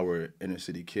empower inner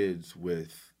city kids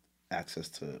with access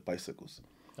to bicycles.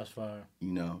 That's fire.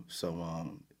 You know,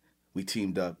 so we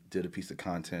teamed up, did a piece of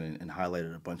content, and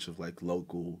highlighted a bunch of like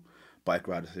local bike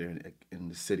riders here in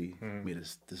the city. Made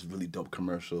this really dope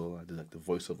commercial. I did like the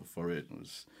voiceover for it.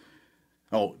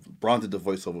 Bron did the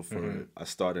voiceover for it. I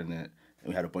starred in it, and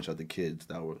we had a bunch of other kids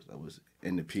that was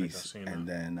in the piece. And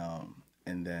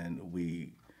then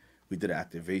we did an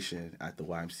activation at the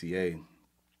YMCA.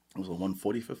 It was on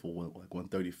 145th or like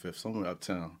 135th, somewhere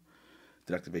uptown.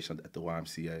 Did activation at the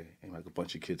YMCA, and like a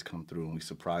bunch of kids come through, and we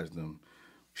surprised them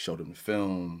showed them the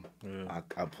film. Yeah.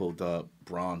 I pulled up.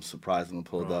 Braun surprisingly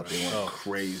pulled up. They went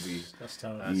crazy. That's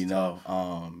tough. You know,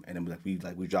 and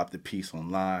then we dropped the piece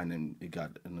online, and it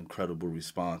got an incredible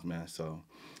response, man. So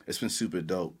it's been super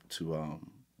dope to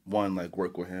one, like,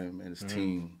 work with him and his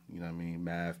team. You know what I mean?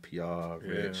 Mav, PR,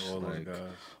 Rich,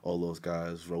 all those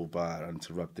guys, Robot,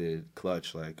 Uninterrupted,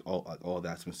 Clutch, like all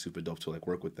that's been super dope to like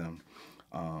work with them.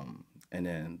 And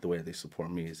then the way they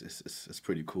support me is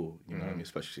pretty cool. You know what I mean?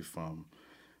 Especially from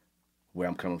where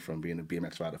I'm coming from, being a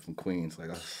BMX rider from Queens, like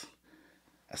that's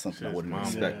something I wouldn't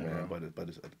expect, man.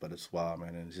 But it's wild,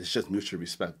 man. And it's just mutual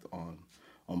respect on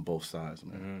both sides,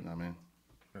 man. You know what I mean?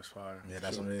 That's fire. Yeah,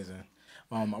 that's amazing.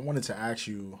 I wanted to ask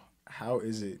you, how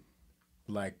is it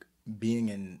like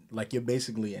being you're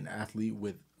basically an athlete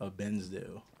with a Benz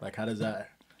deal? Like, how does that?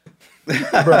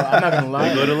 Bro, I'm not gonna lie.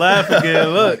 You go to laugh again.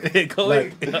 Look,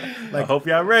 I hope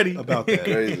y'all ready about that.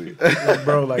 Crazy. Like,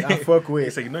 bro, like I fuck with.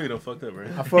 It's like, you know you don't fuck up, right?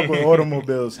 I fuck with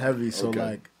automobiles heavy, so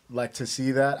like to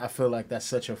see that, I feel like that's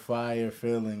such a fire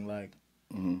feeling, like,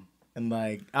 and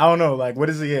like I don't know, like what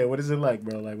is it? Yeah, what is it like,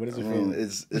 bro? Like, what is it feel?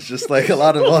 It's just like a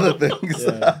lot of other things.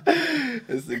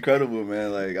 It's incredible,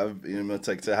 man. Like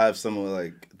like to have some of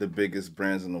like the biggest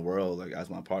brands in the world, like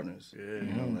as my partners. Yeah,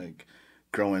 you know, like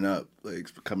growing up, like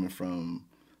coming from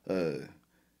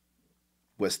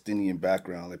West Indian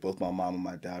background, like both my mom and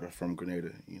my dad are from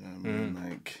Grenada. You know what I mean?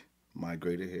 Like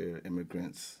migrated here,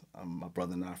 immigrants. My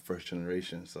brother and I first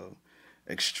generation, so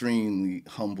extremely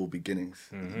humble beginnings.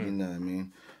 You know what I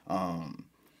mean?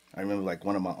 I remember like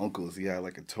one of my uncles, he had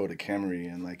like a Toyota Camry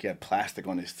and like he had plastic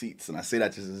on his seats, and I say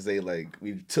that just to say like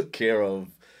we took care of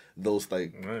those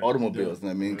like automobiles. You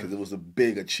know what I mean? Because it was a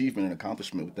big achievement and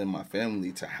accomplishment within my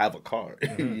family to have a car.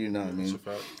 You know what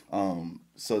I mean?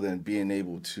 So then being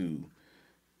able to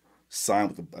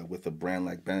sign with a brand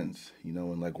like Benz, you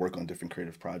know, and like work on different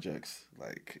creative projects,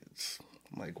 like it's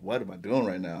like, what am I doing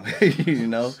right now? You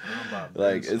know,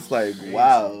 like it's like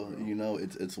wow, you know,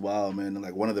 it's wild, man. And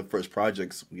like one of the first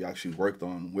projects we actually worked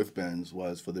on with Benz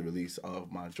was for the release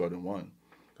of my Jordan 1.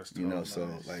 You know, so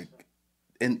like,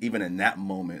 and even in that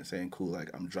moment, saying cool, like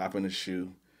I'm dropping a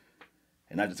shoe,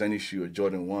 and not just any shoe, a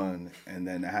Jordan 1, and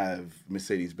then have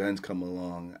Mercedes-Benz come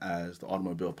along as the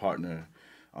automobile partner,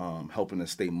 helping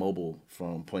us stay mobile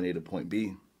from point A to point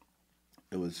B.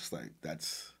 It was just like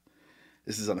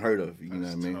this is unheard of, you know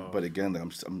what I mean? But again, like,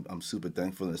 I'm super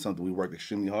thankful, and it's something we worked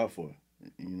extremely hard for.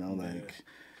 You know, like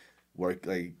work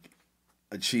like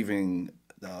achieving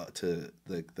the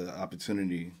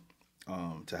opportunity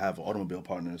to have an automobile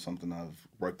partner is something I've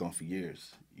worked on for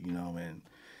years. You know, and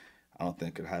I don't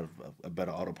think I could have a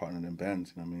better auto partner than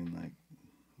Benz. You know what I mean? Like.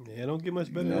 Yeah, don't get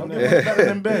much better than that. Better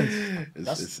than Benz.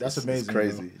 That's amazing. It's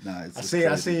crazy. Bro. Nah,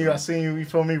 I seen you. You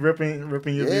feel me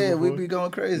ripping your. Yeah, we be going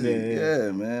crazy.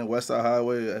 Yeah, man. West Side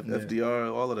Highway,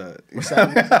 FDR, all of that.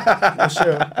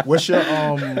 What's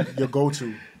your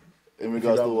go-to? In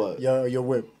regards to what? Your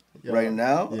whip. Right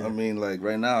now, I mean, like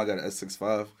right now, I got an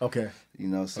S65. Okay. You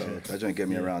know, so that joint get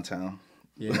me around town.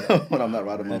 Yeah. When I'm not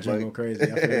riding my bike. Go crazy. I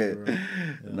feel you,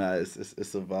 bro. Nah, it's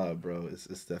a vibe, bro.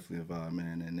 It's definitely a vibe,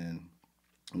 man. And then,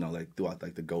 you know, like throughout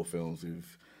like the Go films,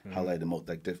 we've highlighted most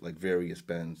like various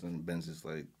Benz, and Benz is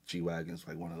like G-Wagons,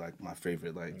 like one of like my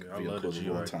favorite like vehicles of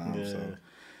all time. Yeah. So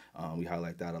we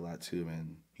highlight that a lot too,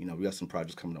 and you know we got some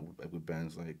projects coming up with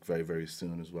Benz like very, very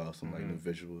soon as well. Some like new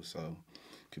visuals, so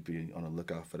could be on the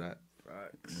lookout for that. Right.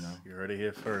 You know, you heard it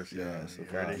here first. Yeah, you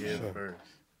heard it here first.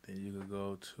 Then you could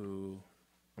go to.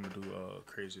 I'm gonna do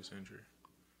craziest injury.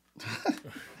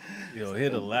 Yo, here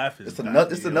the laugh is.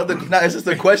 It's just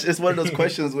a question. It's one of those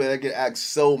questions where I get asked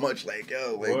so much, like,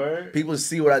 yo, like people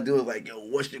see what I do, like, yo,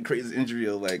 what's your craziest injury?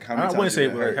 Or like, how many times? I wouldn't say,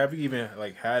 like, have you even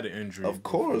like had an injury? Of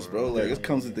course, bro. Like, it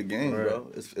comes with the game, bro.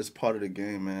 It's part of the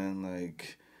game, man.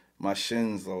 Like, my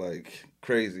shins are like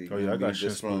crazy. Oh yeah, I got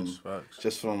shins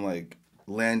just from like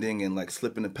landing and like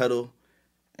slipping the pedal,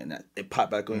 and it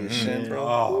popped back on your shin, bro.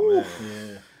 Oh man,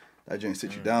 yeah. That joint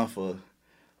sit you down for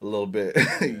a little bit.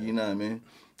 You know what I mean?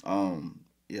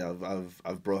 Yeah,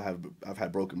 I've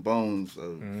had broken bones,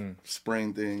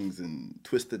 sprained things and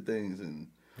twisted things and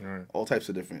all types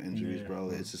of different injuries, bro.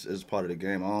 It's part of the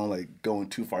game. I don't like going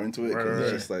too far into it because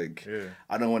it's just like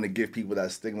I don't want to give people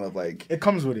that stigma of like it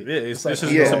comes with it. Yeah, it's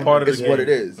a part of the game. It's what it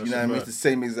is. You know what I mean? It's the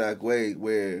same exact way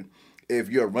where if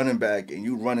you're a running back and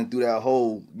you running through that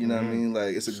hole, you know what I mean?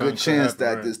 Like it's a good chance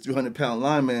that this 300-pound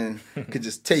lineman could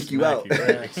just take you out.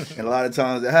 And a lot of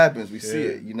times it happens. We see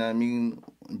it. You know what I mean?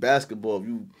 In basketball, if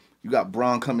you got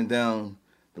Braun coming down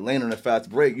the lane on a fast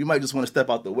break, you might just want to step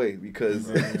out the way because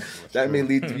that may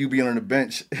lead to you being on the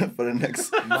bench for the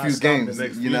next few games.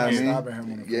 You know what I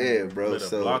mean? Yeah, bro.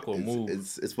 So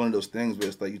it's one of those things where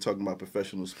it's like you're talking about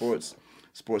professional sports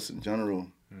in general.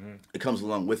 It comes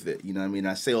along with it. You know what I mean?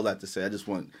 I say all that to say I just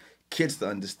want kids to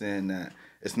understand that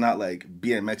it's not like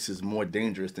BMX is more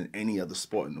dangerous than any other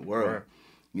sport in the world. Right.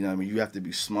 You know what I mean? You have to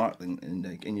be smart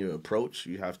in your approach.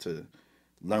 You have to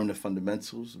learn the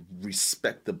fundamentals,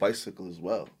 respect the bicycle as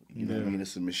well. You know what I mean?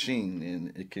 It's a machine,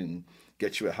 and it can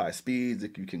get you at high speeds.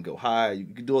 You can go high. You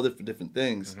can do all different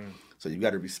things. So you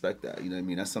got to respect that. You know what I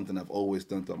mean? That's something I've always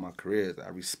done throughout my career. Is I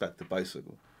respect the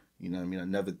bicycle. You know what I mean? I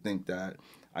never think that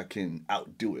I can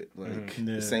outdo it. Like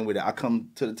the same way that I come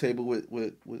to the table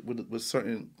with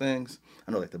certain things,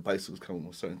 I know like the bicycles come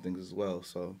with certain things as well.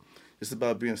 So it's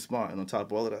about being smart, and on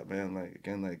top of all of that, man, like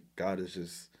again, like God has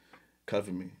just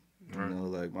covered me. You know,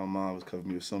 like my mom was covering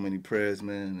me with so many prayers,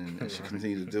 man, and she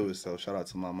continues to do it. So shout out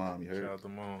to my mom. You heard? Shout out to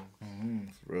mom.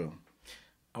 For real.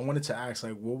 I wanted to ask,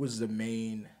 like, what was the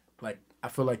main, like, I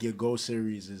feel like your Go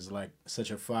series is like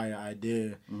such a fire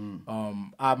idea.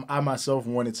 I myself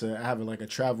wanted to have like a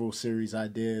travel series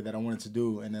idea that I wanted to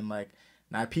do, and then like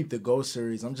I peeped the Go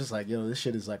series. I'm just like, yo, this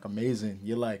shit is like amazing.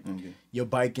 You're like, you're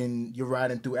biking, you're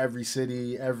riding through every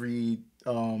city, every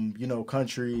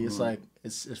country. It's like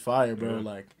it's fire, bro.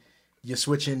 Like you're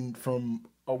switching from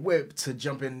a whip to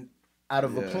jumping out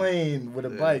of a plane with a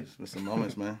bike. It's some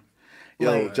moments, man.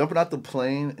 Yo, jumping out the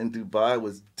plane in Dubai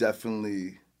was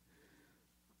definitely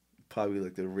probably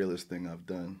like the realest thing I've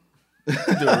done.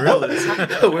 The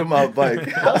realest with my bike.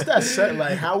 How's that set?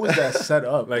 Like, how was that set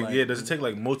up? Like, yeah, does it take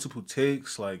like multiple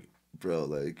takes? Like, bro,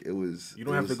 like it was. You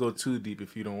don't have to go too deep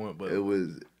if you don't want, but it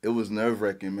was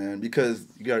nerve-wracking, man, because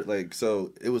you got like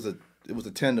it was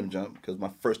a tandem jump because my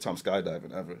first time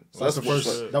skydiving ever. So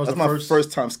that's my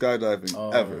first time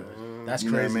skydiving ever. That's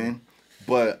you crazy. Know what I mean?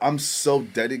 But I'm so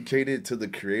dedicated to the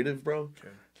creative, bro.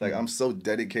 Okay. Like I'm so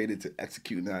dedicated to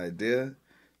executing the idea.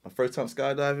 My first time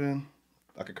skydiving,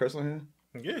 I could curse on here?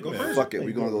 Yeah, go first. Fuck it,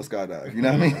 we gonna go skydive. You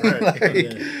know what I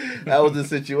mean? That was the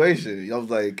situation. I was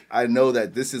like, I know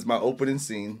that this is my opening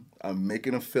scene. I'm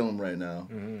making a film right now,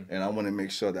 and I want to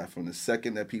make sure that from the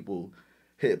second that people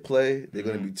hit play, they're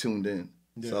gonna be tuned in.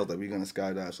 So I was like, we're gonna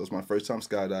skydive. So it's my first time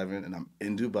skydiving, and I'm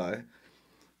in Dubai.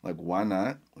 Like, why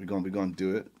not? We're gonna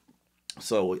do it.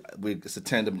 So it's a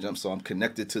tandem jump, so I'm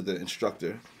connected to the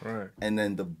instructor. Right. And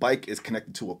then the bike is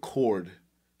connected to a cord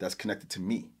that's connected to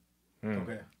me.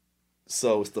 Okay.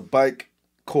 So it's the bike,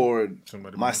 cord,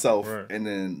 myself, and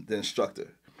then the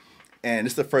instructor. And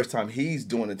it's the first time he's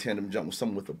doing a tandem jump with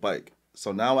someone with a bike.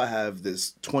 So now I have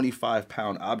this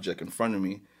 25-pound object in front of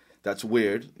me. That's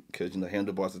weird because,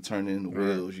 handlebars are turning,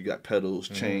 wheels, you got pedals,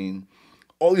 chain,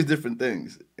 all these different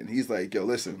things. And he's like, yo,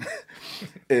 listen,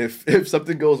 if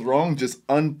something goes wrong, just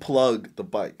unplug the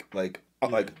bike.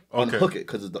 Unhook it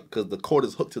because the cord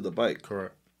is hooked to the bike.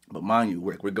 Correct. But mind you,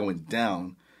 we're going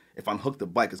down. If I unhook the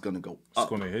bike, it's going to go up. It's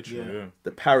going to hit you, yeah.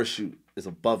 The parachute is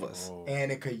above us. Oh. And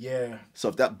it could, So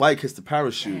if that bike hits the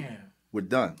parachute, we're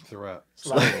done. It's a wrap. It's a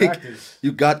lot of factors.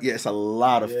 It's a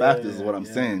lot of factors is what I'm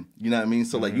saying. You know what I mean?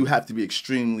 So, like, you have to be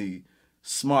extremely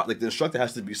smart. Like, the instructor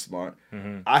has to be smart.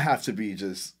 I have to be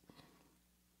just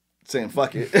saying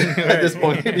fuck it at this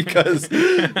point because,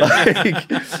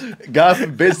 like, God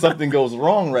forbid something goes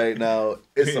wrong right now,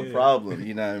 it's a problem.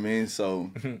 You know what I mean?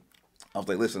 So I was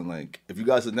like, listen, like, if you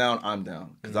guys are down, I'm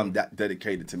down because I'm that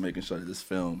dedicated to making sure that this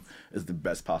film is the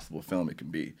best possible film it can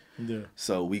be. Yeah.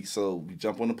 So we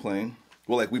jump on the plane.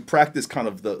 Well, like, we practice kind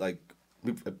of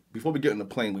before we get in the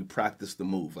plane, we practice the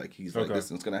move. Like, he's like,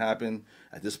 listen, it's gonna happen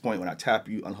at this point when I tap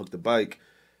you, unhook the bike,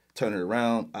 turn it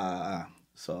around.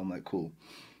 So I'm like, cool.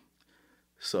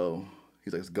 So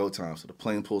he's like, it's go time. So the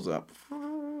plane pulls up.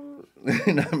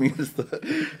 You know what I mean? It's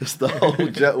the whole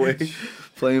jetway.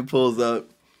 Plane pulls up.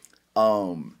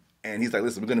 And he's like,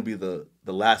 listen, we're going to be the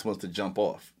last ones to jump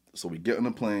off. So we get on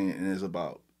the plane, and there's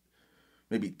about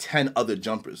maybe 10 other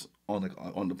jumpers on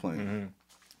the plane.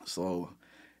 So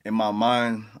in my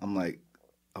mind, I'm like,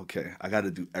 okay, I got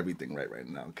to do everything right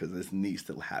now because this needs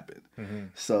to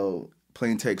happen. So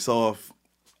plane takes off.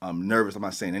 I'm nervous. I'm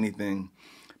not saying anything.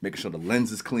 Making sure the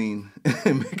lens is clean,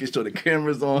 making sure the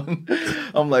camera's on.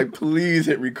 I'm like, please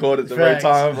hit record at the right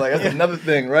time. Like, that's another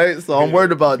thing, right? So I'm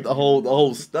worried about the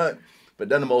whole stunt, but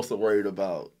then I'm also worried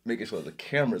about making sure the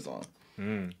camera's on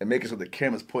and making sure the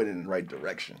camera's pointed in the right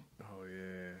direction. Oh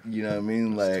yeah. You know what I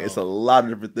mean? Like, it's a lot of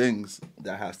different things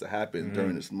that has to happen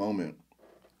during this moment.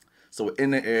 So we're in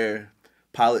the air.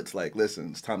 Pilot's like, listen,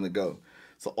 it's time to go.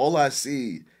 So all I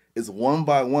see is one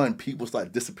by one, people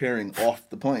start disappearing off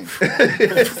the plane.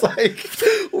 It's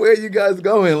like, where are you guys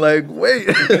going? Like, wait,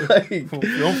 like,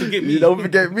 don't forget me. Don't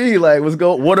forget me. Like,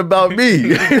 what about me?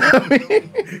 You know what I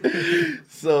mean?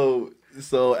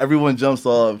 So everyone jumps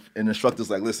off, and the instructor's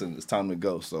like, listen, it's time to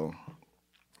go. So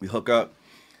we hook up.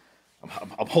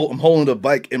 I'm holding the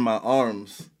bike in my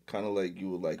arms, kind of like you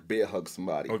would like bear hug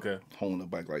somebody. Okay. Holding the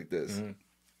bike like this.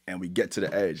 And we get to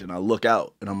the edge, and I look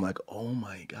out, and I'm like, oh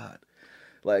my God.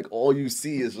 Like, all you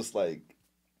see is just like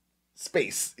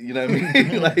space, you know what I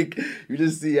mean? Like, you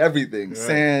just see everything. Right.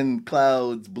 Sand,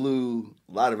 clouds, blue,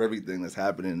 a lot of everything that's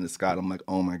happening in the sky. I'm like,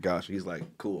 oh my gosh. He's like,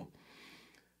 cool.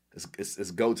 It's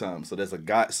go time. So there's a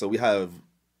guy, so we have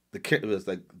the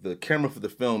camera for the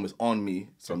film is on me,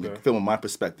 so I'm filming my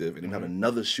perspective, and then we have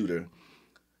another shooter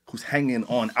who's hanging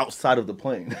on outside of the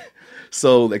plane.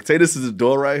 So, like, say this is the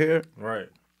door right here. Right.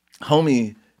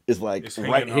 Homie is like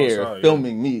right here outside,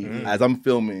 filming me as I'm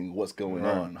filming what's going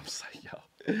on. I'm just like,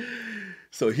 yo.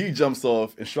 So he jumps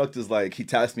off. Instructor's like, he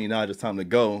tasked me, now it's time to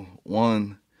go.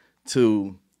 1,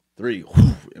 2, 3.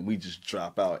 And we just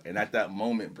drop out. And at that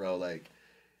moment, bro, like,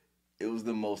 it was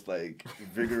the most like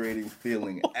invigorating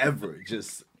feeling ever.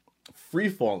 Just free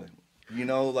falling, you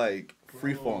know, like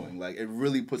free falling. Like, it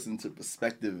really puts into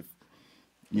perspective,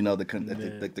 you know, the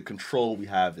control we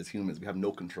have as humans. We have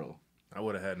no control. I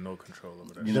would have had no control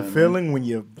over that. The feeling when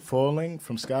you're falling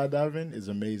from skydiving is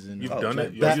amazing. You've done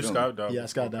it? You skydived? Yeah, I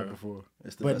skydived before.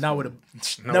 But not with a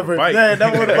never bike. Yeah,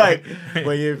 never with a bike.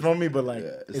 But you feel me? But like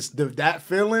it's that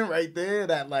feeling right there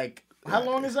that like how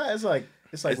long is that? It's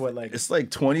like what, like... It's like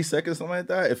 20 seconds, something like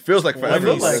that. It feels like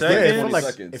forever.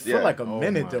 It feels like a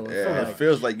minute, though. It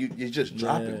feels like you're just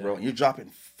dropping, bro. You're dropping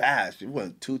fast. You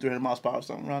went 200-300 miles per hour,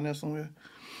 something around there somewhere.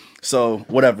 So,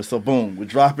 whatever. So, boom. We're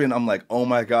dropping. I'm like, oh,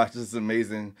 my gosh, this is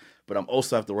amazing. But I'm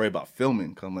also have to worry about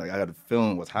filming. Because I'm like, I got to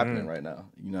film what's happening right now.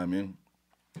 You know what I mean?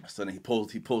 So then he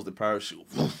pulls the parachute.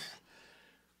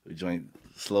 The joint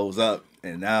slows up.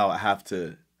 And now I have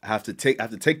to take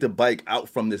the bike out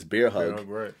from this bear hug,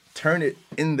 turn it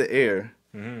in the air,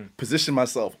 position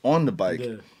myself on the bike,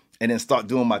 and then start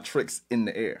doing my tricks in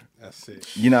the air. That's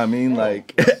it. You know what I mean?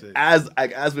 Like as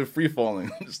we're free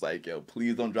falling, I'm just like, yo,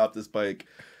 please don't drop this bike.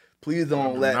 Please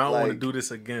don't let. I don't want to do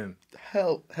this again.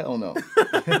 Hell no.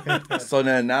 So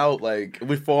then now, like,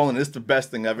 we're falling. It's the best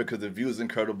thing ever because the view is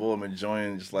incredible. I'm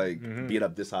enjoying just like being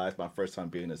up this high. It's my first time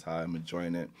being this high. I'm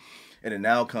enjoying it. And then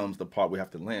now comes the part we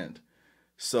have to land.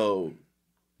 So,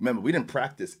 remember, we didn't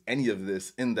practice any of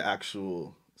this in the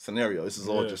actual scenario. This is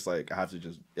all just like,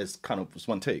 it's kind of just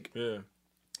one take. Yeah.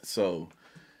 So,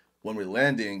 when we're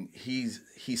landing, he's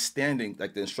standing,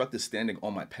 like the instructor's standing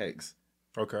on my pegs.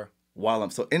 Okay.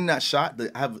 So in that shot,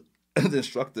 I have the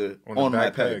instructor on my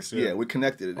pegs. Yeah, we're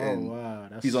connected. And wow.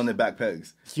 He's on the back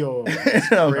pegs. Yo, that's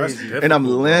crazy. And I'm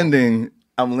landing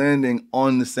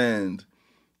on the sand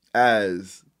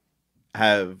as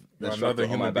have the instructor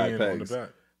on my back pegs,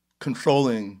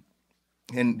 controlling,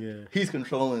 and he's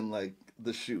controlling like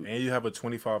the chute. And you have a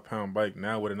 25-pound bike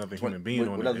now with another human being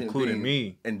on it, including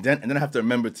me. And then I have to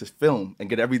remember to film and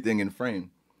get everything in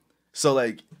frame. So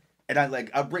like, and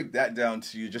I break that down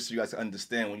to you just so you guys can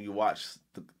understand when you watch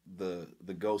the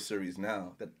Go series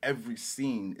now that every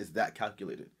scene is that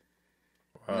calculated.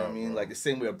 You know what I mean? Like the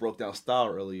same way I broke down style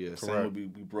earlier, same way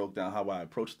we broke down how I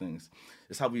approach things.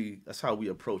 That's how we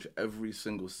approach every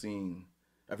single scene,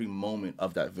 every moment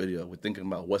of that video. We're thinking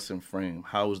about what's in frame.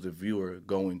 How is the viewer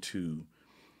going to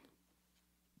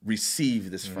receive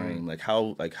this frame? Like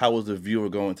how is the viewer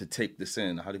going to take this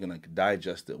in? How are they gonna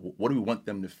digest it? What do we want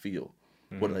them to feel?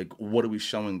 What are we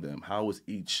showing them? How is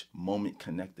each moment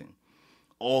connecting?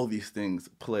 All these things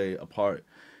play a part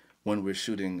when we're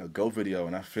shooting a Go video,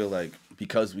 and I feel like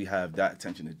because we have that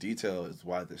attention to detail is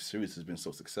why the series has been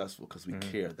so successful, because we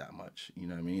care that much, you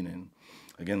know what I mean? And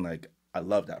again, like, I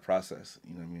love that process,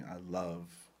 you know what I mean? I love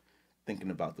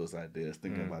thinking about those ideas,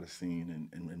 thinking about a scene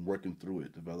and working through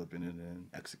it, developing it and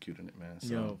executing it, man.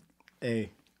 So, yo, hey,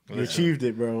 you achieved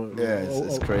it, bro. Yeah,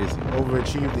 it's crazy.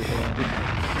 Overachieved it,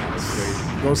 man. It's crazy.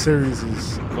 Go series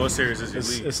is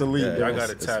elite. It's elite. Yeah, I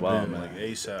gotta tap in like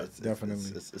ASAP.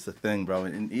 Definitely. It's a thing, bro.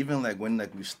 And even like when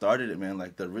like we started it, man,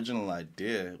 like the original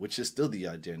idea, which is still the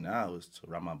idea now, is to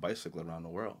ride my bicycle around the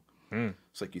world.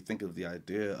 It's like you think of the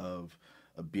idea of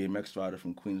a BMX rider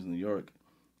from Queens, New York,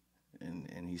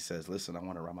 and he says, listen, I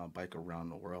want to ride my bike around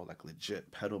the world, like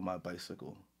legit, pedal my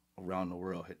bicycle around the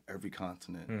world, hit every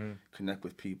continent, connect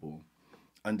with people,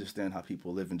 understand how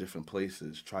people live in different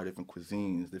places, try different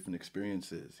cuisines, different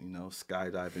experiences, you know,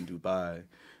 skydive in Dubai,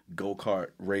 go-kart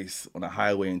race on a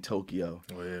highway in Tokyo.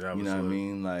 Oh, yeah, that was you know what I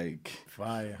mean? Like,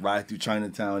 fire. Ride through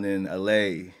Chinatown in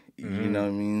LA, you know what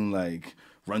I mean? Like,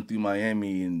 run through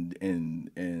Miami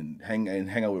and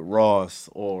hang out with Ross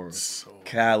or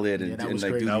Khaled and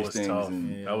like do these things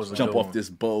and jump off this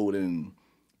boat and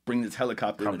bring this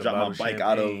helicopter and drop my bike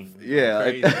out of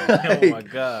like, oh my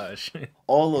gosh,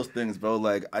 all those things, bro.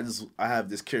 Like I have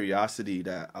this curiosity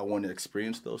that I want to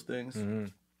experience those things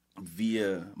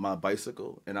via my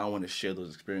bicycle, and I want to share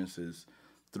those experiences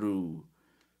through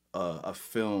a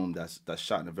film that's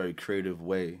shot in a very creative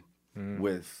way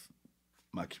with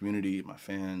my community, my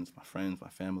fans, my friends, my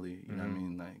family. You know what I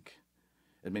mean? Like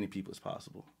as many people as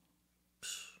possible.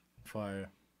 Fire.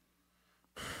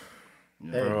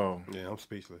 Yeah. Hey. bro. Yeah, I'm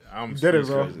speechless. I'm Did it,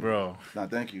 speechless, bro. Nah,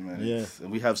 thank you, man. Yeah.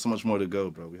 And we have so much more to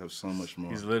go, bro. We have so much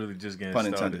more. He's literally just getting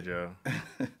Pun started, intended. Joe.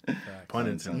 Pun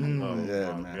intended. Oh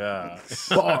Yeah, my man. god.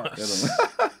 Bars.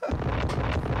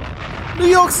 New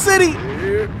York City.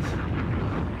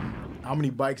 How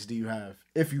many bikes do you have,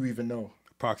 if you even know?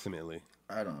 Approximately.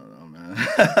 I don't know, man.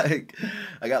 Like,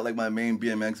 I got like my main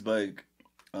BMX bike.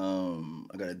 I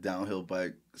got a downhill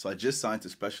bike. So I just signed to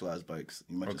Specialized Bikes.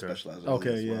 You mentioned Specialized.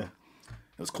 Okay, as yeah. well.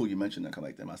 It was cool you mentioned that. Kind of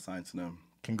like that. I signed to them.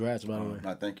 Congrats, by the way.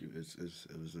 No, thank you.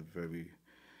 It was a very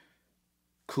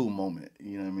cool moment.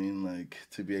 You know what I mean? Like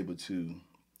to be able to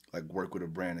like work with a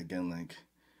brand again. Like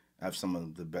I have some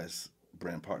of the best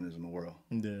brand partners in the world.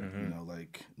 Yeah. You know,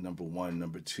 like number 1,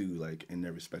 number 2, like in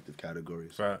their respective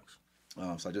categories. Facts.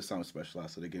 So I just signed with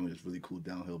Specialized, so they gave me this really cool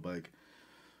downhill bike.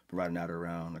 Been riding that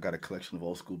around. I got a collection of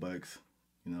old school bikes,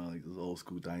 you know, like those old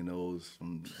school dynos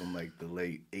from like the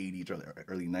late 80s or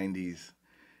early 90s.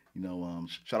 You know,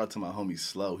 shout out to my homie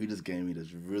Slow. He just gave me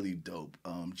this really dope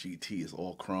GT. It's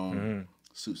all chrome,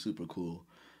 super cool.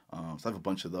 So I have a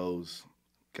bunch of those.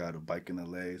 Got a bike in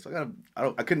LA. So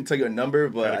I couldn't tell you a number,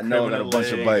 but I know I got a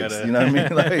bunch of bikes. You know what I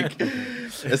mean? Like,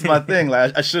 it's my thing.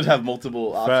 Like, I should have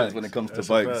multiple options when it comes to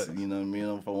bikes. You know what I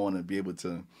mean? If I want to be able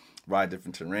to ride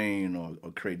different terrain or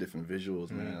create different visuals,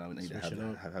 man, I need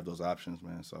to have those options,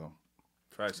 man. So,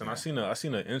 facts. And I seen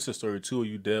an Insta story too. Where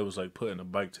you dad was like putting a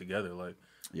bike together. Like,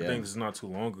 I think this is not too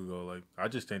long ago. Like, I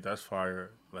just think that's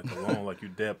fire. Like alone, like you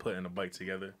dad putting a bike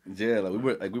together. Yeah, like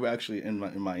we were actually in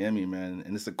Miami, man,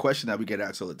 and it's a question that we get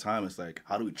asked all the time. It's like,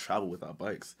 how do we travel with our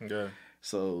bikes? Yeah.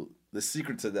 So the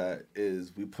secret to that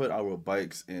is we put our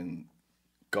bikes in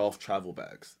golf travel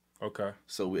bags. Okay.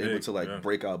 So we're able to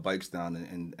break our bikes down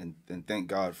and thank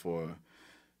God for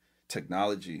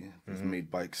technology that's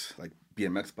made bikes like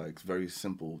BMX bikes very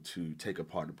simple to take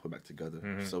apart and put back together.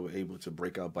 So we're able to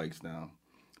break our bikes down,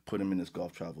 put them in this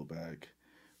golf travel bag,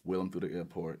 wheel them through the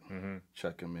airport,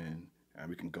 check them in, and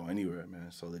we can go anywhere, man.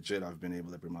 So legit, I've been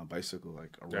able to bring my bicycle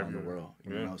like around the world.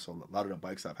 You know, so a lot of the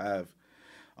bikes I have,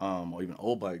 or even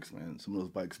old bikes, man. Some of those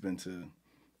bikes been to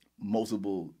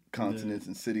multiple continents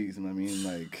and cities. You know what I mean?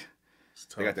 Like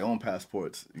they got their own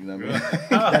passports. You know what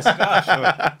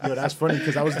I mean? That's funny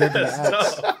because I was there to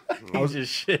ask. I was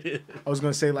just shit. I was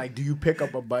gonna say like, do you pick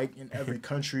up a bike in every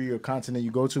country or continent you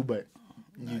go to? But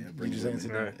bring just answered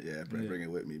that. Yeah, bring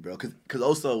it with me, bro. Because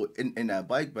also in that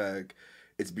bike bag,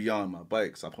 it's beyond my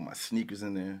bike. So I put my sneakers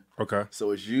in there. Okay.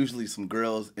 So it's usually some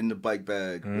girls in the bike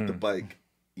bag with the bike,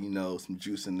 you know, some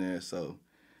juice in there. So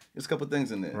there's a couple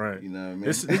things in there. Right. You know what I mean?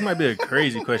 This might be a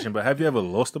crazy question, but have you ever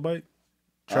lost a bike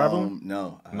traveling?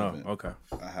 No, I haven't. Okay.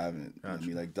 I haven't. Gotcha. I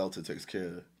mean, like Delta takes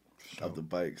care of the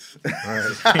bikes.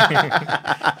 Right.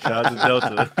 Shout out to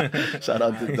Delta. Shout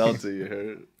out to Delta, you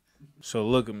heard? So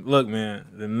look, man.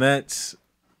 The Nets,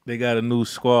 they got a new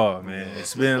squad, man.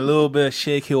 It's been a little bit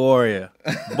shaky warrior,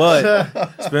 but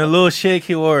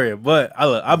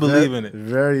I believe in it.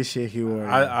 Very shaky warrior.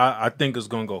 I think it's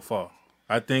gonna go far.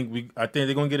 I think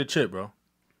they're gonna get a chip, bro.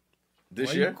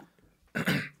 This year?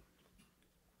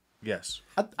 Yes.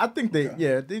 I think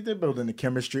they're building the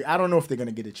chemistry. I don't know if they're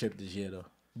gonna get a chip this year though,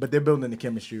 but they're building the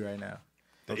chemistry right now.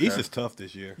 The East is tough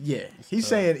this year. Yeah, he's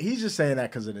just saying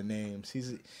that because of the names.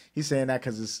 He's saying that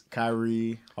because it's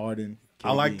Kyrie, Harden. KD.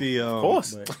 I like the Of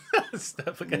course. But,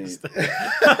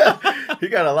 He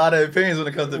got a lot of opinions when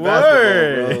it comes to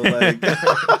basketball, bro. Like,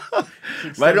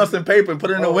 write it on some paper and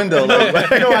put it in the window. Like,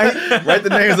 write the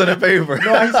names on the paper.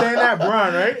 no, he's saying that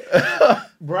Bron, right?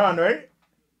 Bron, right?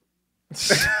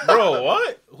 Bro,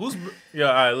 what? All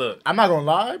right, look. I'm not gonna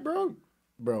lie, bro.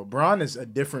 Bron is a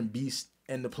different beast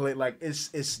in the play. Like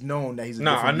it's known that he's a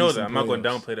different I know beast that. in I'm not going to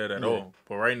playoffs. downplay that at all.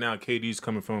 But right now, KD's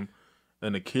coming from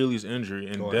an Achilles injury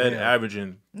and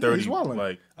averaging 30. he's wilding.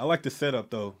 Like, I like the setup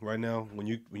though. Right now, when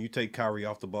you take Kyrie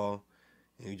off the ball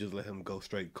and you just let him go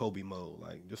straight Kobe mode,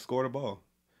 like just score the ball.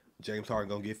 James Harden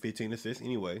gonna get 15 assists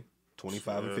anyway,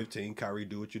 25 and 15. Kyrie,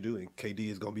 do what you do, and KD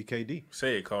is gonna be KD.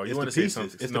 Say it, Carl. You It's want the to say pieces.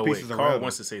 something? It's no the way. pieces Carl around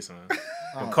wants him. to say something.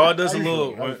 When Carl does a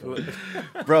little.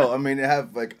 Bro, I mean, they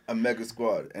have like a mega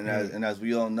squad, and as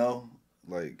we all know,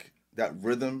 like that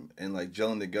rhythm and like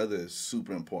gelling together is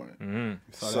super important. Mm-hmm.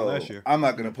 So last year. I'm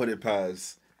not gonna put it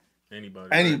past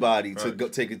anybody to go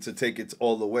take it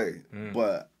all the way.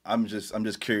 But I'm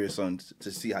just curious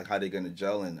to see how they're gonna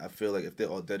gel, and I feel like if they're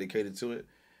all dedicated to it,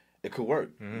 it could work.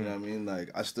 You know what I mean?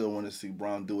 Like I still want to see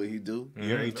Brown do what he do.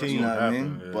 You're 18. You know what I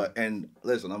mean? Yeah. But and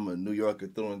listen, I'm a New Yorker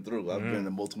through and through. I've been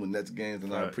to multiple Nets games,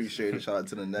 and I appreciate it. Shout out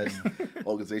to the Nets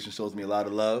organization, shows me a lot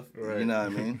of love. Right. You know what I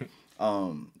mean?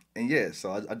 And yeah,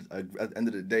 so I, at the end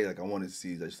of the day, like I want to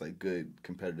see just like good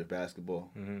competitive basketball.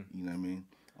 You know what I mean?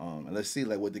 And let's see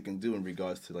like what they can do in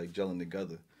regards to like gelling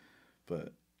together.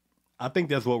 But I think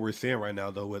that's what we're seeing right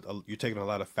now, though. With you're taking a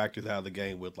lot of factors out of the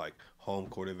game with like home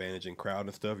court advantage and crowd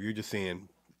and stuff. You're just seeing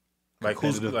like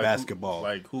who's basketball.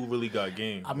 Like who really got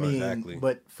game? I mean, exactly.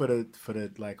 But for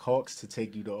the like Hawks to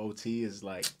take you to OT is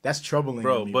like that's troubling,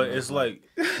 bro. to me, but bro. it's like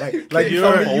you're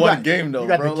on one game though, you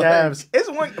got bro. the Cavs. It's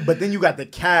one, but then you got the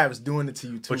Cavs doing it to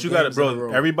you too. But you got it,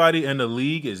 bro. Everybody in the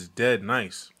league is dead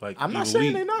nice. Like I'm not elite.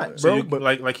 saying they're not, So bro. you, but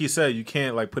like he said, you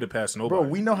can't like put it past nobody. bro,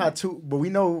 we know but we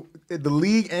know the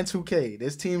league and 2K.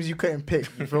 There's teams you couldn't pick.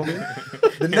 You feel me?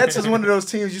 The Nets is one of those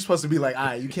teams you're supposed to be like, all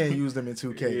right, you can't use them in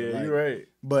 2K. Yeah, like, you're right.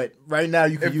 But right now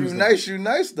you can if use you them. nice, you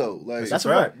nice though. Like That's a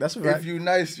fact. That's a fact. if you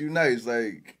nice, you nice.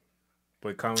 Like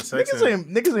But Colin Niggas Sexton,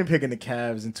 ain't picking the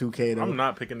Cavs in 2K though. I'm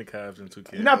not picking the Cavs in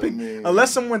 2K. You're not picking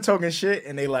unless someone talking shit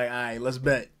and they like, all right, let's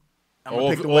bet. I'm gonna All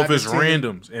pick the of his wackest team.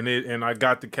 randoms, and I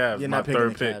got the Cavs. You're my not picking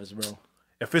third the pick. Cavs, bro.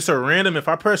 If it's a random, if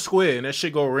I press square and that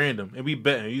shit go random, and we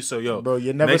betting, you say, yo, Bro,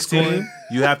 you're never next scoring. team,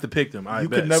 you have to pick them. I You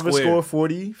bet. could never Square. score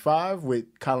 45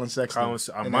 with Colin Sexton.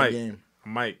 I in might. that game. I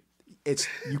might.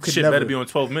 You could Shit never better be on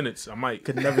 12 minutes. I might.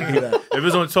 could never do that. If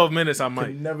it's on 12 minutes, I might.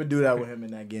 Could never do that with him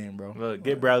in that game, bro. Look,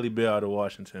 get Bradley Beal out of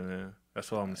Washington, man.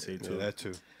 That's all I'm gonna say too. Yeah, that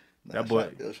too. That boy.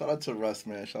 Shout out to Russ,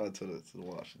 man. Shout out to the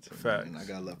Washington. Facts. Man. I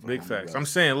got love for Big homie facts. Russ. I'm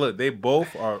saying, look, they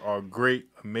both are great,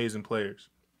 amazing players.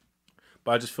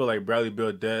 But I just feel like Bradley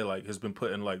Beal dead, like has been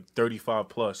putting like 35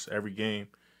 plus every game,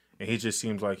 and he just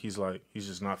seems like he's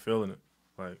just not feeling it,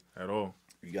 like at all.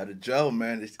 You got to gel,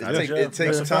 man. It Gotta gel. takes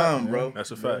That's a time, fact, bro. That's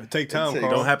a fact. Take time, It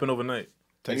Carl. Don't happen overnight.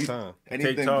 Takes time.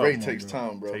 Anything Take time. great Come on, takes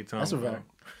time, bro. Take time. That's a bro.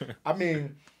 fact. I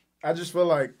mean, I just feel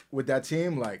like with that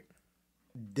team, like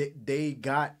they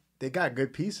got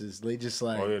good pieces. They just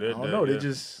like Oh, yeah, I they're don't dead, know. They yeah.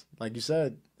 just like you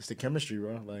said, it's the chemistry,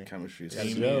 bro. Like Chemistry is gotta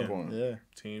Team super gel. important. Yeah.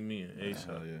 Team me and Ace.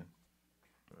 Hell yeah.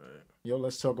 Yo,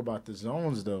 let's talk about the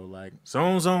zones though. Like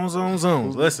Zones.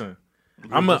 Listen,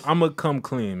 I'm a come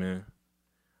clean, man.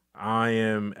 I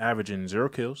am averaging 0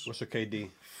 kills. What's your KD?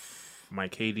 My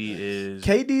KD is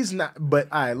KD's not, but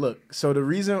all right, look. So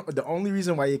the only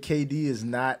reason why your KD is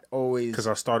not always because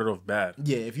I started off bad.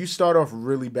 yeah, if you start off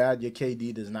really bad, your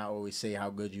KD does not always say how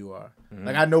good you are. Mm-hmm.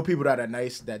 Like I know people that are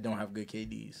nice that don't have good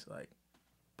KDs. Like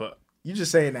But you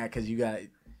just saying that because you got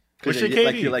what's Yeah, your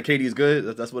Like, KD? like KD's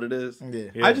good. That's what it is. yeah.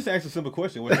 Yeah. I just asked a simple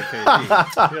question. What's your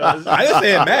KD? I didn't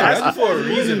say it matters. That's for a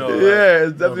reason, though. like,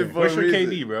 it's definitely what's your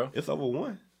KD, bro? It's over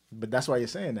 1. But that's why you're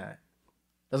saying that.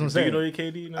 That's what I'm Do saying. you know your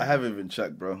KD? Now? I haven't even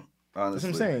checked, bro. That's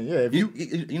Honestly, what I'm saying. Yeah.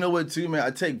 If You know what too, man?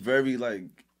 I take very like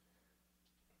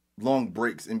long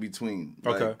breaks in between.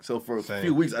 Like, Okay. So for a Same.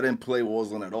 few weeks, I didn't play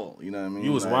Warzone at all. You know what I mean?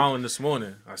 You was Like, wilding this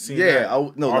morning. I seen Yeah,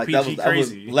 that. like that was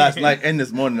crazy. last night and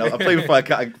this morning. I played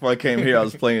before I came here. I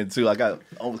was playing too. I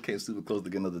almost came super close to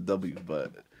get another W,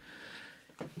 but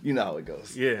you know how it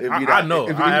goes. Yeah, If I you that- know.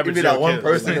 If I you average be that 0 one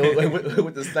kills. person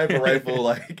with the sniper rifle,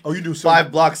 like Oh, you do so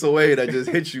 5 blocks away that just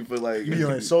hits you for like. you be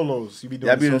doing solos. You be doing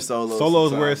Yeah, I be doing solos. solos.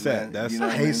 Solos where sometimes, it's at. man. That's- You know I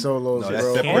what hate mean? solos, No, that's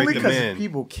bro. separate Only the because man.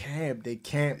 people camp. They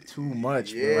camp too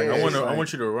much, bro. Yeah. Like, It's I like-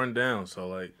 want you to run down. So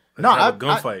like, let's No, have a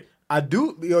gunfight. I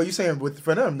do. Yo, you saying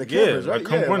for them the Yeah, campers, right? like,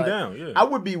 come run like, down, yeah. I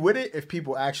would be with it if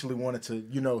people actually wanted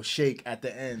to, shake at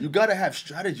the end. You gotta have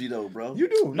strategy though, bro. You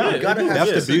do. No, Yeah, You gotta you do. have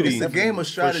That's the beauty. It's a game of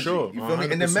strategy. sure, You feel me?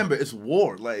 And 100%. remember, it's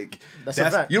war. Like That's a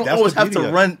fact. you don't That's always the have to beauty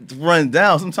of run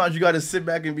down. Sometimes you gotta sit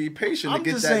back and be patient I'm to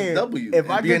get just that saying, W. if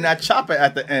And I be get- in that chopper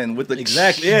at the end with the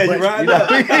Exactly. Yeah, But- you're right. You know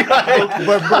what I mean?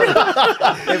 But bro,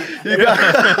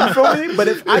 you feel me? But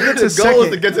if I get to The goal is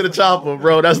to second, get to the chopper,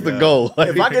 bro. That's the goal.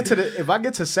 if I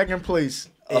get to second place,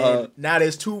 and now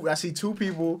there's I see 2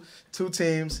 people, 2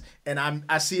 teams, and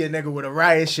I see a nigga with a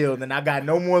riot shield, and I got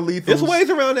no more lethals. There's ways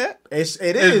around that. It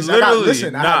is. I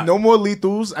literally got not. no more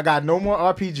lethals. I got no more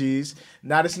RPGs.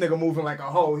 Now this nigga moving like a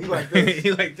hoe. He like this.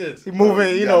 He like this. He moving,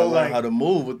 You you gotta know, learn like how to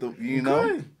move with the, you know.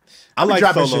 Good. I like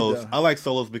dropping solos. shit, I like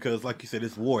solos because, like you said,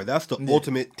 it's war. That's the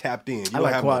ultimate tapped in. You don't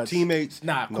like have quads. no teammates.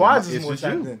 Nah, no, quads is it's more just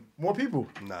tapped you. in. More people.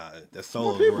 Nah, that's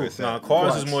solos people. where it's at. Nah,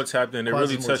 quads is Quads. more tapped in. It Quads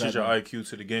really is more touches your tapped IQ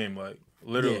to the game, like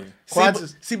literally. Yeah. See,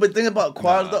 Quads but think about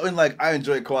quads though, and like I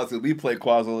enjoy quads because we play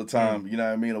quads all the time. You know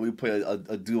what I mean? Or we play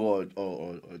a duo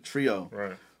or a trio.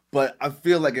 Right. But I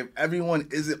feel like if everyone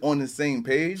isn't on the same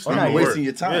page, Oh, then no, you're work. wasting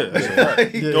your time. Yeah.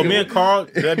 Like, Yo, me and Carl,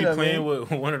 they'd be You know what I playing mean?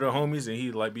 with one of the homies, and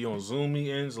he'd like be on Zoom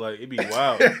meetings. Like it'd be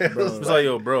wild. Bro. It's like,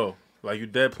 yo, bro, like you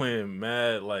dead playing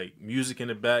mad like music in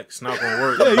the back. It's not gonna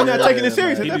work. Yeah, you're not taking it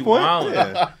serious He at be that point. wildin'.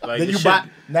 Yeah. Like Then this you shit- buy.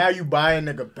 Now you buy a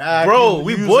nigga back. Bro, You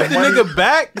we use bought the money. nigga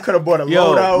back. You could have bought a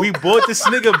Yo, loadout. we bought this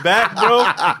nigga back, bro.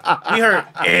 We heard,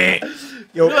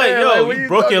 Yo, we like, man, yo, what you you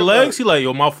broke your talking legs? He like,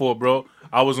 yo, my fault, bro.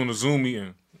 I was on the Zoom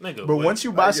meeting. Nigga, But what? once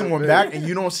you buy someone back and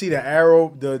you don't see the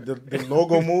arrow, the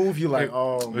logo move, you like,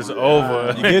 oh, It's my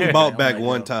over. God. You get bought back like,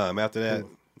 one yo. time. After that,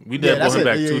 We Yeah, did that's bought him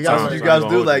it. back Yeah, two you times. guys- That's what you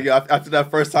guys do. Like after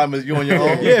that first time is you on your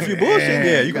own. yeah, if you bullshit,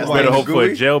 yeah, you can guys buy better it. hope for a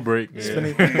Gooey. jailbreak. Yeah.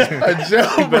 Spending- A Better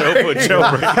hope for a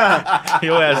jailbreak.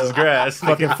 Your ass is grass.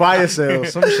 fucking fire sale,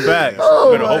 some shit. Facts.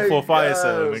 Oh Better my hope for a fire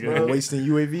sale, gosh, nigga. Wasting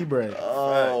UAV bread.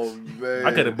 Oh man,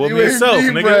 I coulda bought me UAV yourself,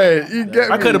 nigga. bread. You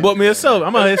get I me? could have bought me a soap.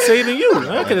 I'm out here saving you.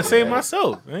 I could have saved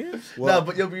myself. Nigga. Nah,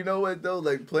 but yo, you know what though?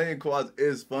 Like playing quads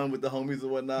is fun with the homies and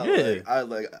whatnot. Yeah.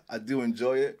 I do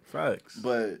enjoy it, Facts.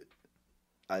 but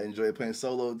I enjoy playing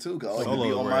solo too. Cause I like to Solo be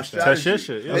is on where my it's at. strategy. That's your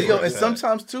shit, yeah. And, yo, That's and where it's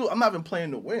sometimes too, I'm not even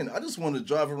playing to win. I just want to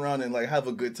drive around and like have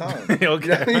a good time. Okay. You know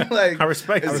what I mean? Like I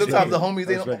respect and it. sometimes the I homies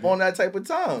respect ain't it. on that type of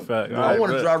time. Fact. I Alright,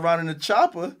 want to bet. drive around in the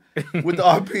chopper with the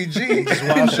RPG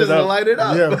and shit just up. light it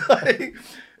up. Yeah. Like,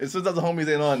 and sometimes the homies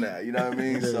ain't on that. You know what I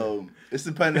mean? So it's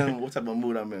depending on what type of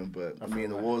mood I'm in. But I mean,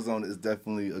 the Warzone is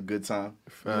definitely a good time.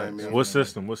 You know what I mean? What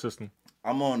system? What system?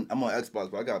 I'm on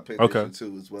Xbox, but I got PlayStation Okay.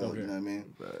 too as well. You know what I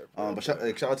mean? But shout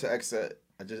out to XSET.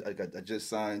 I just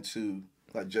signed to,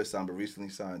 not just signed, but recently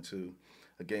signed to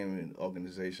a gaming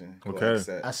organization called Okay.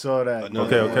 XSET. I saw that.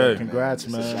 Okay. Congrats,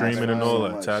 It's a man. Streaming and so all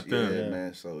that, much. tapped in. Yeah,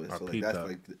 man. So I like peeped that's that.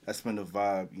 like that's been the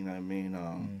vibe. You know what I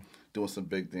mean? Doing some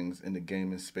big things in the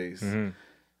gaming space. I'm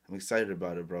excited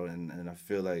about it, bro. And I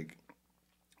feel like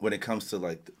when it comes to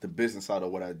like the business side of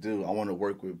what I do, I want to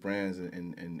work with brands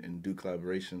and do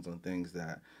collaborations on things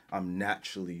that I'm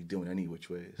naturally doing any which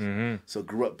ways. So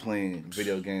grew up playing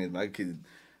video games.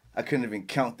 I couldn't even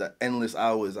count the endless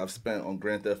hours I've spent on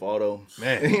Grand Theft Auto.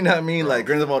 Man. You know what I mean? Like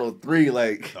Grand Theft Auto 3,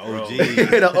 like OG.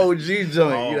 the OG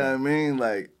joint. You know what I mean?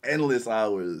 Like endless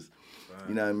hours.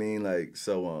 You know what I mean? Like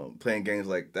so, playing games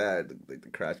like that, like the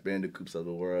Crash Bandicoots of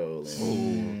the world,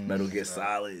 and Metal Gear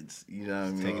Solids. You know what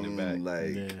I mean? Taking it back.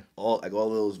 Like all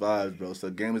those vibes, bro. So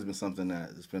game has been something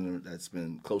that's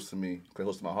been close to me,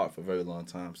 close to my heart for a very long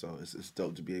time. So it's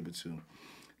dope to be able to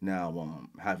now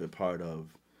have it part of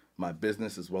my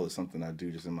business as well as something I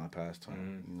do just in my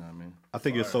pastime. You know what I mean? I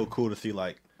think it's so cool to see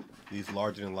like these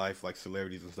larger than life like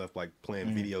celebrities and stuff like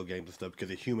playing video games and stuff because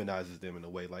it humanizes them in a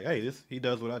way like, hey, he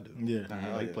does what I do.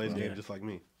 Yeah. He plays games just like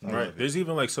me. I love Right. it. There's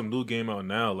even like some new game out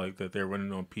now, like that they're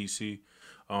running on PC.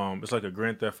 It's like a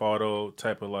Grand Theft Auto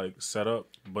type of like setup,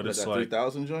 but it's that like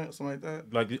 3000 joint or something like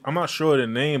that. like I'm not sure the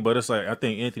name, but it's like I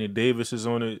think Anthony Davis is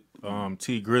on it,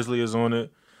 T Grizzly is on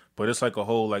it, but it's like a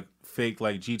whole like fake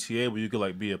like GTA where you could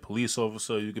like be a police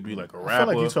officer, you could be like a I rapper. feel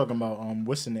like you're talking about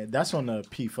what's in it? That's on the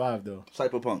P5 though.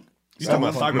 Cyberpunk. You talking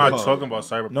about I'm not Cyberpunk? talking about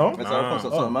Cyberpunk. No? That's Nah. Cyberpunk,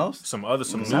 something else. Some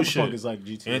new Cyberpunk shit. is like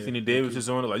GTA. Anthony Davis is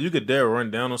on it. Like you could dare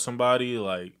run down on somebody,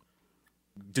 like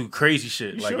do crazy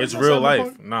shit. You Like sure it's it's real not life.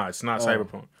 Cyberpunk? Nah, it's not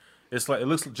Cyberpunk. It's like it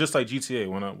looks just like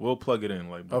GTA. We'll plug it in.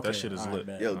 Like but that Okay, shit is alright, lit.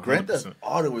 bet. Yo, 100%. Grand Theft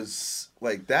Auto was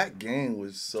like that game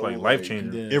was so Like life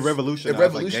changing. Yeah. It revolutionized, It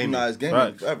revolutionized gaming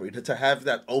Facts. forever. To have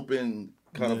that open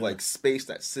kind of like space,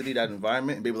 that city, that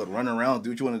environment, and be able to run around,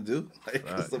 do what you want to do. Like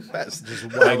it's the best.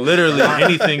 Like literally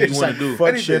anything you It's want like to do. fuck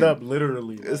Anything. shit up,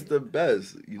 literally. It's the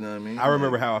best. You know what I mean? I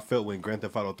remember how I felt when Grand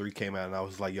Theft Auto 3 came out, and I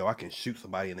was like, yo, I can shoot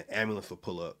somebody and the ambulance will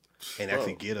pull up and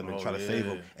actually get them and try to save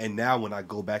them. And now when I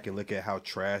go back and look at how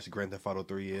trash Grand Theft Auto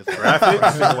 3 is,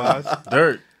 graphics-wise,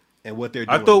 Dirt. and what they're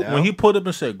doing I thought now, when he pulled up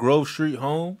and said Grove Street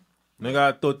Home, nigga,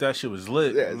 I thought that shit was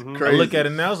lit. Yeah, it's I crazy. look at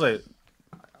it now, I was like,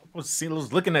 I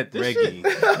was looking at this Reggie. shit.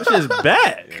 This shit is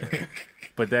bad.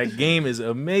 But that game is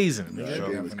amazing.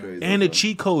 That game is crazy. And the bro.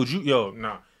 cheat codes,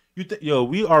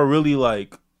 we are really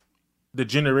like the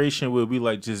generation where we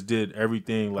like just did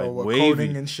everything like with wavy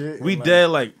coding and shit. We and, like, dead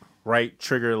like right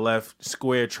trigger, left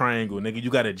square, triangle, nigga. You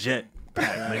got a jet,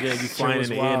 nigga. You shit flying was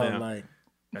in the air wild, now. Like,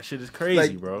 That shit is crazy,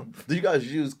 Like, bro. Do you guys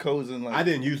use codes in like I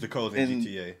didn't use the codes in In-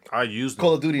 GTA. I used Call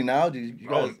them. of Duty now? Do you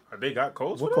guys? I They got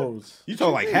codes. What codes? You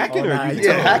talking like hacking or nah, you you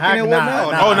talking hacking and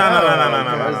whatnot. Oh, no.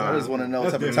 I just want to know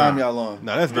what type of time y'all on.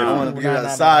 No, that's I different. want to give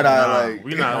that side eye like.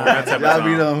 We not on that type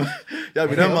of Y'all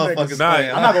be time. them motherfuckers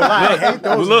playing. I'm not gonna lie. I hate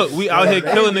those. Look, we out here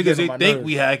killing niggas. They think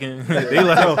we hacking. They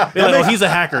like, oh, he's a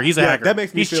hacker. He's a hacker. That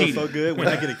makes me He's feel cheating. so good when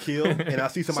I get a kill and I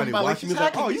see somebody watching me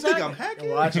like, oh, you think I'm hacking?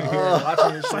 Watching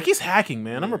It's like he's hacking,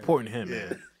 man. I'm reporting him,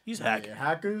 man. He's hacking.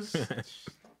 Hackers,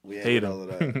 We ain't Hate with all of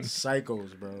that.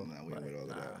 psychos, bro. Nah, we ain't with all of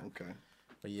that. Okay.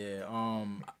 But yeah,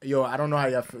 yo, I don't know how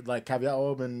y'all feel. Like, have y'all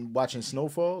all been watching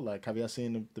Snowfall? Like, have y'all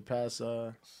seen the past?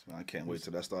 I can't wait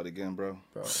till that start again, bro.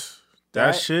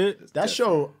 That shit. That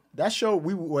show. They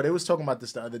was talking about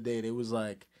this the other day. They was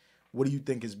like, "What do you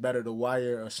think is better, The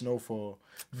Wire or Snowfall?"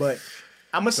 But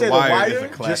I'm gonna say The Wire is Wire, a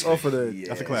classic. just off of the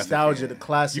That's a classic. nostalgia, the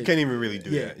classic. You can't even really do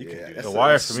Yeah. that. You can't do that. The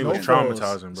Wire for me was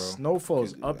traumatizing, bro.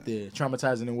 Snowfall's up there.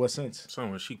 Traumatizing in what sense? Son,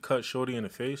 when she cut Shorty in the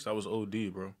face, that was OD,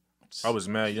 bro. I was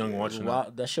mad young watching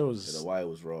that. That show's The Wire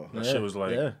was raw. That shit was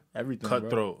like everything,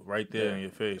 cutthroat right there in your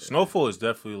face. Snowfall is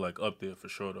definitely like up there for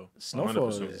sure, though. Snowfall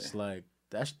 100%. is like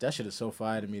that shit is so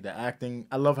fire to me. The acting,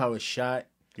 I love how it's shot.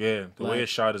 Yeah, the way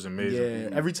it's shot is amazing. Yeah,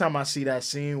 every time I see that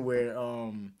scene where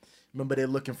remember they're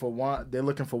looking for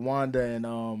Wanda and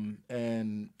Oh,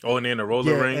 and they're in the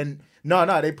roller ring. and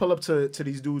no, they pull up to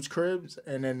these dudes' cribs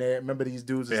and then they remember these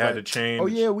dudes. They is had like, to change. Oh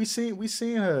yeah, we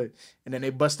seen her, and then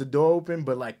they bust the door open,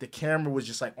 but like the camera was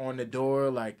just like on the door,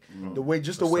 like the way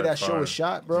that show fire. is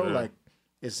shot, bro. Yeah. Like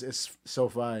it's so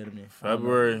fire to me.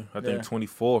 February, I think Yeah.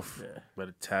 24th. Yeah.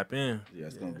 Better tap in. Yeah,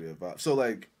 it's gonna be a vibe. So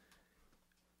like,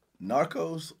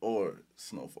 Narcos or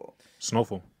Snowfall?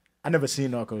 Snowfall. I never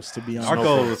seen Narcos, to be honest.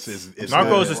 Narcos is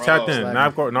Narcos good. is tapped in.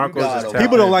 Like, Narcos is tapped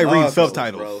People don't in. like reading Narcos,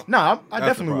 subtitles. bro. Nah, I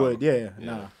That's definitely the would. Yeah, problem.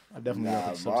 nah, I definitely Nah,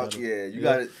 would. Mark, yeah, you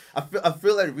got it. I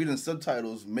feel like reading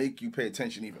subtitles make you pay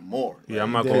attention even more. Yeah,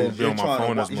 I'm not Yeah. going to be on my trying to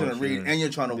phone wa- as You're trying much. to read yeah. and you're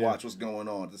trying to watch what's going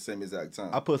on at the same exact time.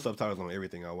 I put subtitles on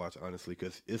everything I watch, honestly,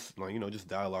 because it's like, just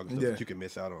dialogue and stuff that you can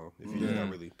miss out on if you're just not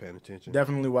really paying attention.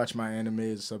 Definitely watch my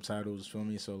animes, subtitles, feel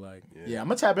me. So like, yeah, I'm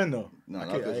gonna tap in though. No, I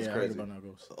Narcos is I heard crazy. about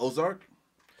Narcos. Ozark?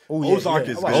 Oh, yeah, Ozark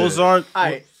yeah, is I watched good. it. Ozark, All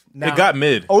right, now, it got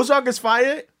mid. Ozark is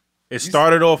fire. It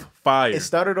started off fire. It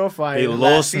started off fire. They Last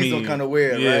lost me. season kind of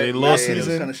weird, Yeah, right? they lost yeah, me. It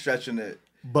was kind of stretching it.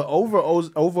 But over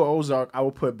Ozark, I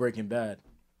would put Breaking Bad.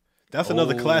 That's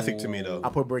another classic to me, though. I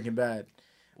put Breaking Bad.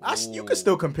 You can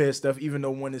still compare stuff, even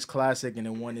though one is classic and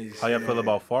then one is. How y'all feel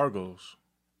about Fargo's?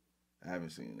 I haven't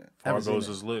seen that. Haven't seen Fargo's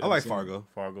it. is lit. I like Fargo.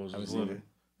 Fargo's is Seen lit. it?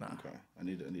 Okay, I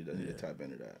need to tap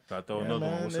into that. I throw Yeah, another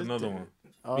man, one. What's it's another different.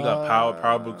 one? We got Power.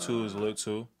 Power Book 2 is lit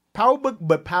too. Power Book,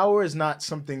 but Power is not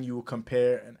something you would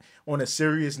compare on a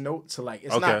serious note to like.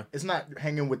 It's Okay. not. It's not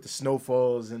hanging with the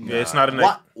snowfalls and. Yeah, it's not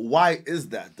a Why is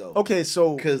that though? Okay,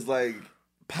 so Because like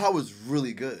Power's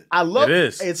really good. I love It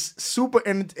is. It's super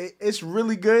and it's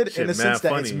really good Shit, in the sense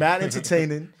mad that it's funny. mad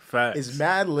entertaining. Facts. It's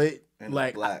mad lit. And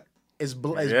like black. It's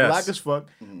Yes. black as fuck.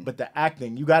 But the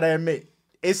acting, you gotta admit,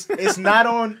 it's not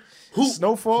on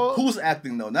Snowfall. Who's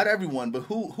acting though? Not everyone, but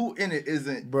who in it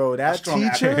isn't? Bro, a that strong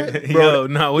teacher, actor? bro, Yo,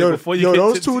 no, wait, before you get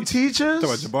those to two the teachers.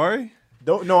 Talking about Jabari?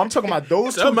 No, I'm talking about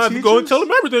those two I'm about teachers. to go and tell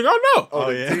him everything I know. Oh,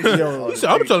 yeah. Yo, He said,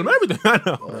 I'm telling him everything I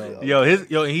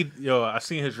know. I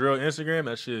seen his real Instagram.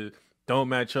 That shit don't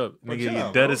match up. Nigga, chill you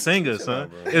out, dead bro. a singer, Chill son.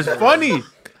 out, bro. It's funny.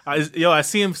 I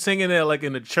see him singing that like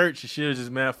in the church. And shit was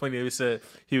just mad funny. He said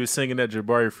he was singing at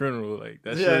Jabari funeral. Like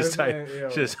that shit is man, tight. yo.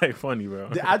 Shit's like funny, bro.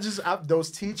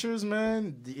 those teachers,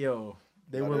 man,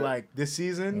 they were like this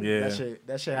season. Yeah.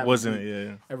 that shit happened Wasn't to me it?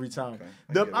 Yeah. every time.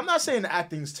 I get it. I'm not saying the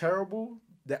acting's terrible.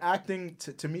 The acting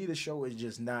to me, the show is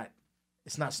just not.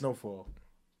 It's not Snowfall.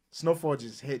 Snowfall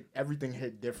just everything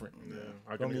hit different. Yeah,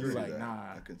 I Don't can you agree. like that. nah.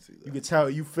 I can see that. You can tell,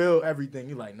 you feel everything.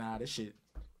 You like nah, this shit,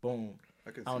 boom.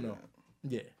 I can see I don't know.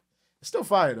 that. Yeah, it's still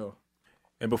fire though.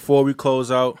 And before we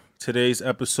close out, today's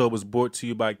episode was brought to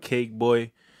you by Cake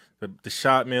Boy. The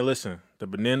shop, man, listen, the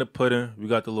banana pudding. We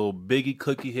got the little biggie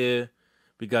cookie here.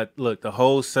 We got, look, the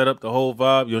whole setup, the whole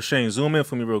vibe. Yo, Shane, zoom in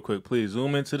for me real quick, please.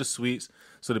 Zoom into the sweets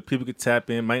so that people can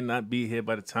tap in. Might not be here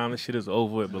by the time the shit is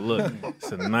over with, but look,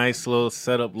 it's a nice little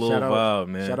setup, little Shout out, vibe,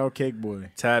 man. Shout out Cake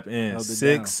Boy. Tap in. Held it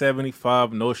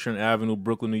 675 Nostrand Avenue,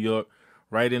 Brooklyn, New York.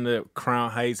 Right in the Crown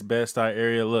Heights, Bed-Stuy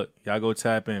area. Look, y'all go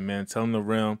tap in, man. Tell them the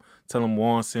Realm. Tell them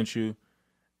Juan sent you.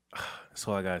 That's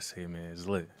all I got to say, man. It's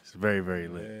lit. It's very, very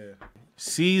lit. Yeah.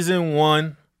 Season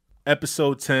 1,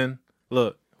 episode 10.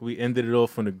 Look, we ended it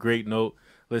off on a great note.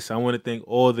 Listen, I want to thank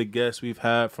all the guests we've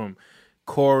had from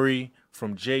Corey,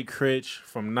 from Jay Critch,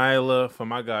 from Nyla, from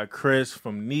my guy Chris,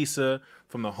 from Nisa,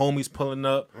 from the homies pulling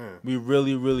up. We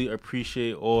really, really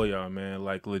appreciate all y'all, man.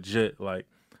 Like, legit. Like,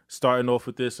 starting off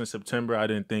with this in September, I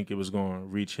didn't think it was going to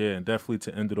reach here, and definitely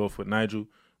to end it off with Nigel.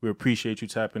 We appreciate you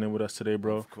tapping in with us today,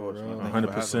 bro. Of course,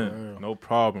 100%. No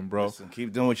problem, bro. Listen,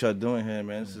 keep doing what y'all doing here,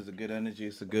 man. This is a good energy.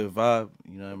 It's a good vibe.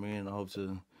 You know what I mean? I hope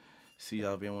to see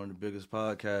y'all being one of the biggest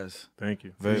podcasts. Thank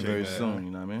you. Very, very soon.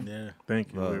 You know what I mean? Yeah.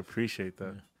 Thank you. We appreciate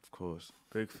that. Of course.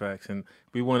 Big facts. And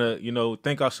we want to,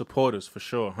 thank our supporters for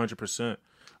sure, 100%.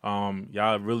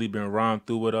 Y'all really been riding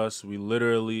through with us. We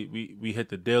literally, we hit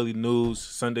the daily news,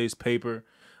 Sunday's paper.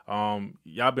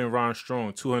 Y'all been riding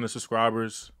strong, 200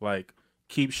 subscribers. Like,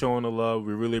 keep showing the love.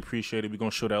 We really appreciate it. We're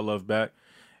going to show that love back.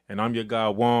 And I'm your guy,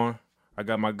 Juan. I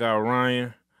got my guy,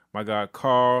 Ryan, my guy,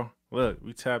 Carl. Look,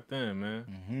 we tapped in, man.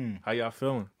 Mm-hmm. How y'all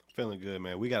feeling? Feeling good,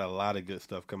 man. We got a lot of good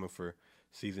stuff coming for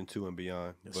season 2 and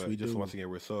beyond. Yes, but we just do. once again,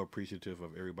 we're so appreciative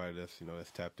of everybody that's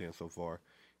that's tapped in so far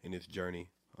in this journey.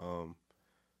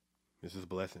 This is a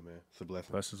blessing, man. It's a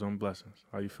blessing. Blessings on blessings.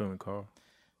 How you feeling, Carl?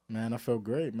 Man, I feel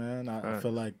great, man. I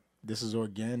feel like this is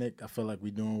organic. I feel like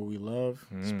we're doing what we love,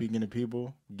 speaking to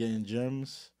people, getting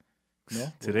gems.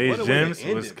 No? Today's gems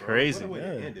was crazy. What a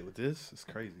way to end it with this. It's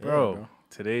crazy. Bro,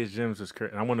 today's gems was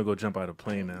crazy. I want to go jump out of a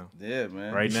plane now. Yeah,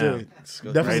 man. Right now. It's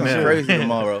Definitely gonna be crazy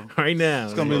tomorrow. Right now.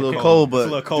 It's gonna be a little cold, but It's a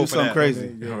little cold do for something that. crazy.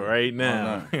 Right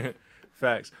now.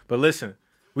 Facts. But listen,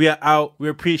 we are out. We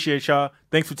appreciate y'all.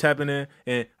 Thanks for tapping in.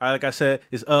 And like I said,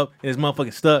 it's up and it's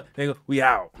motherfucking stuck. Nigga, we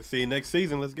out. See you next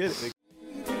season. Let's get it.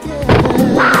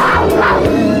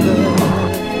 Yeah.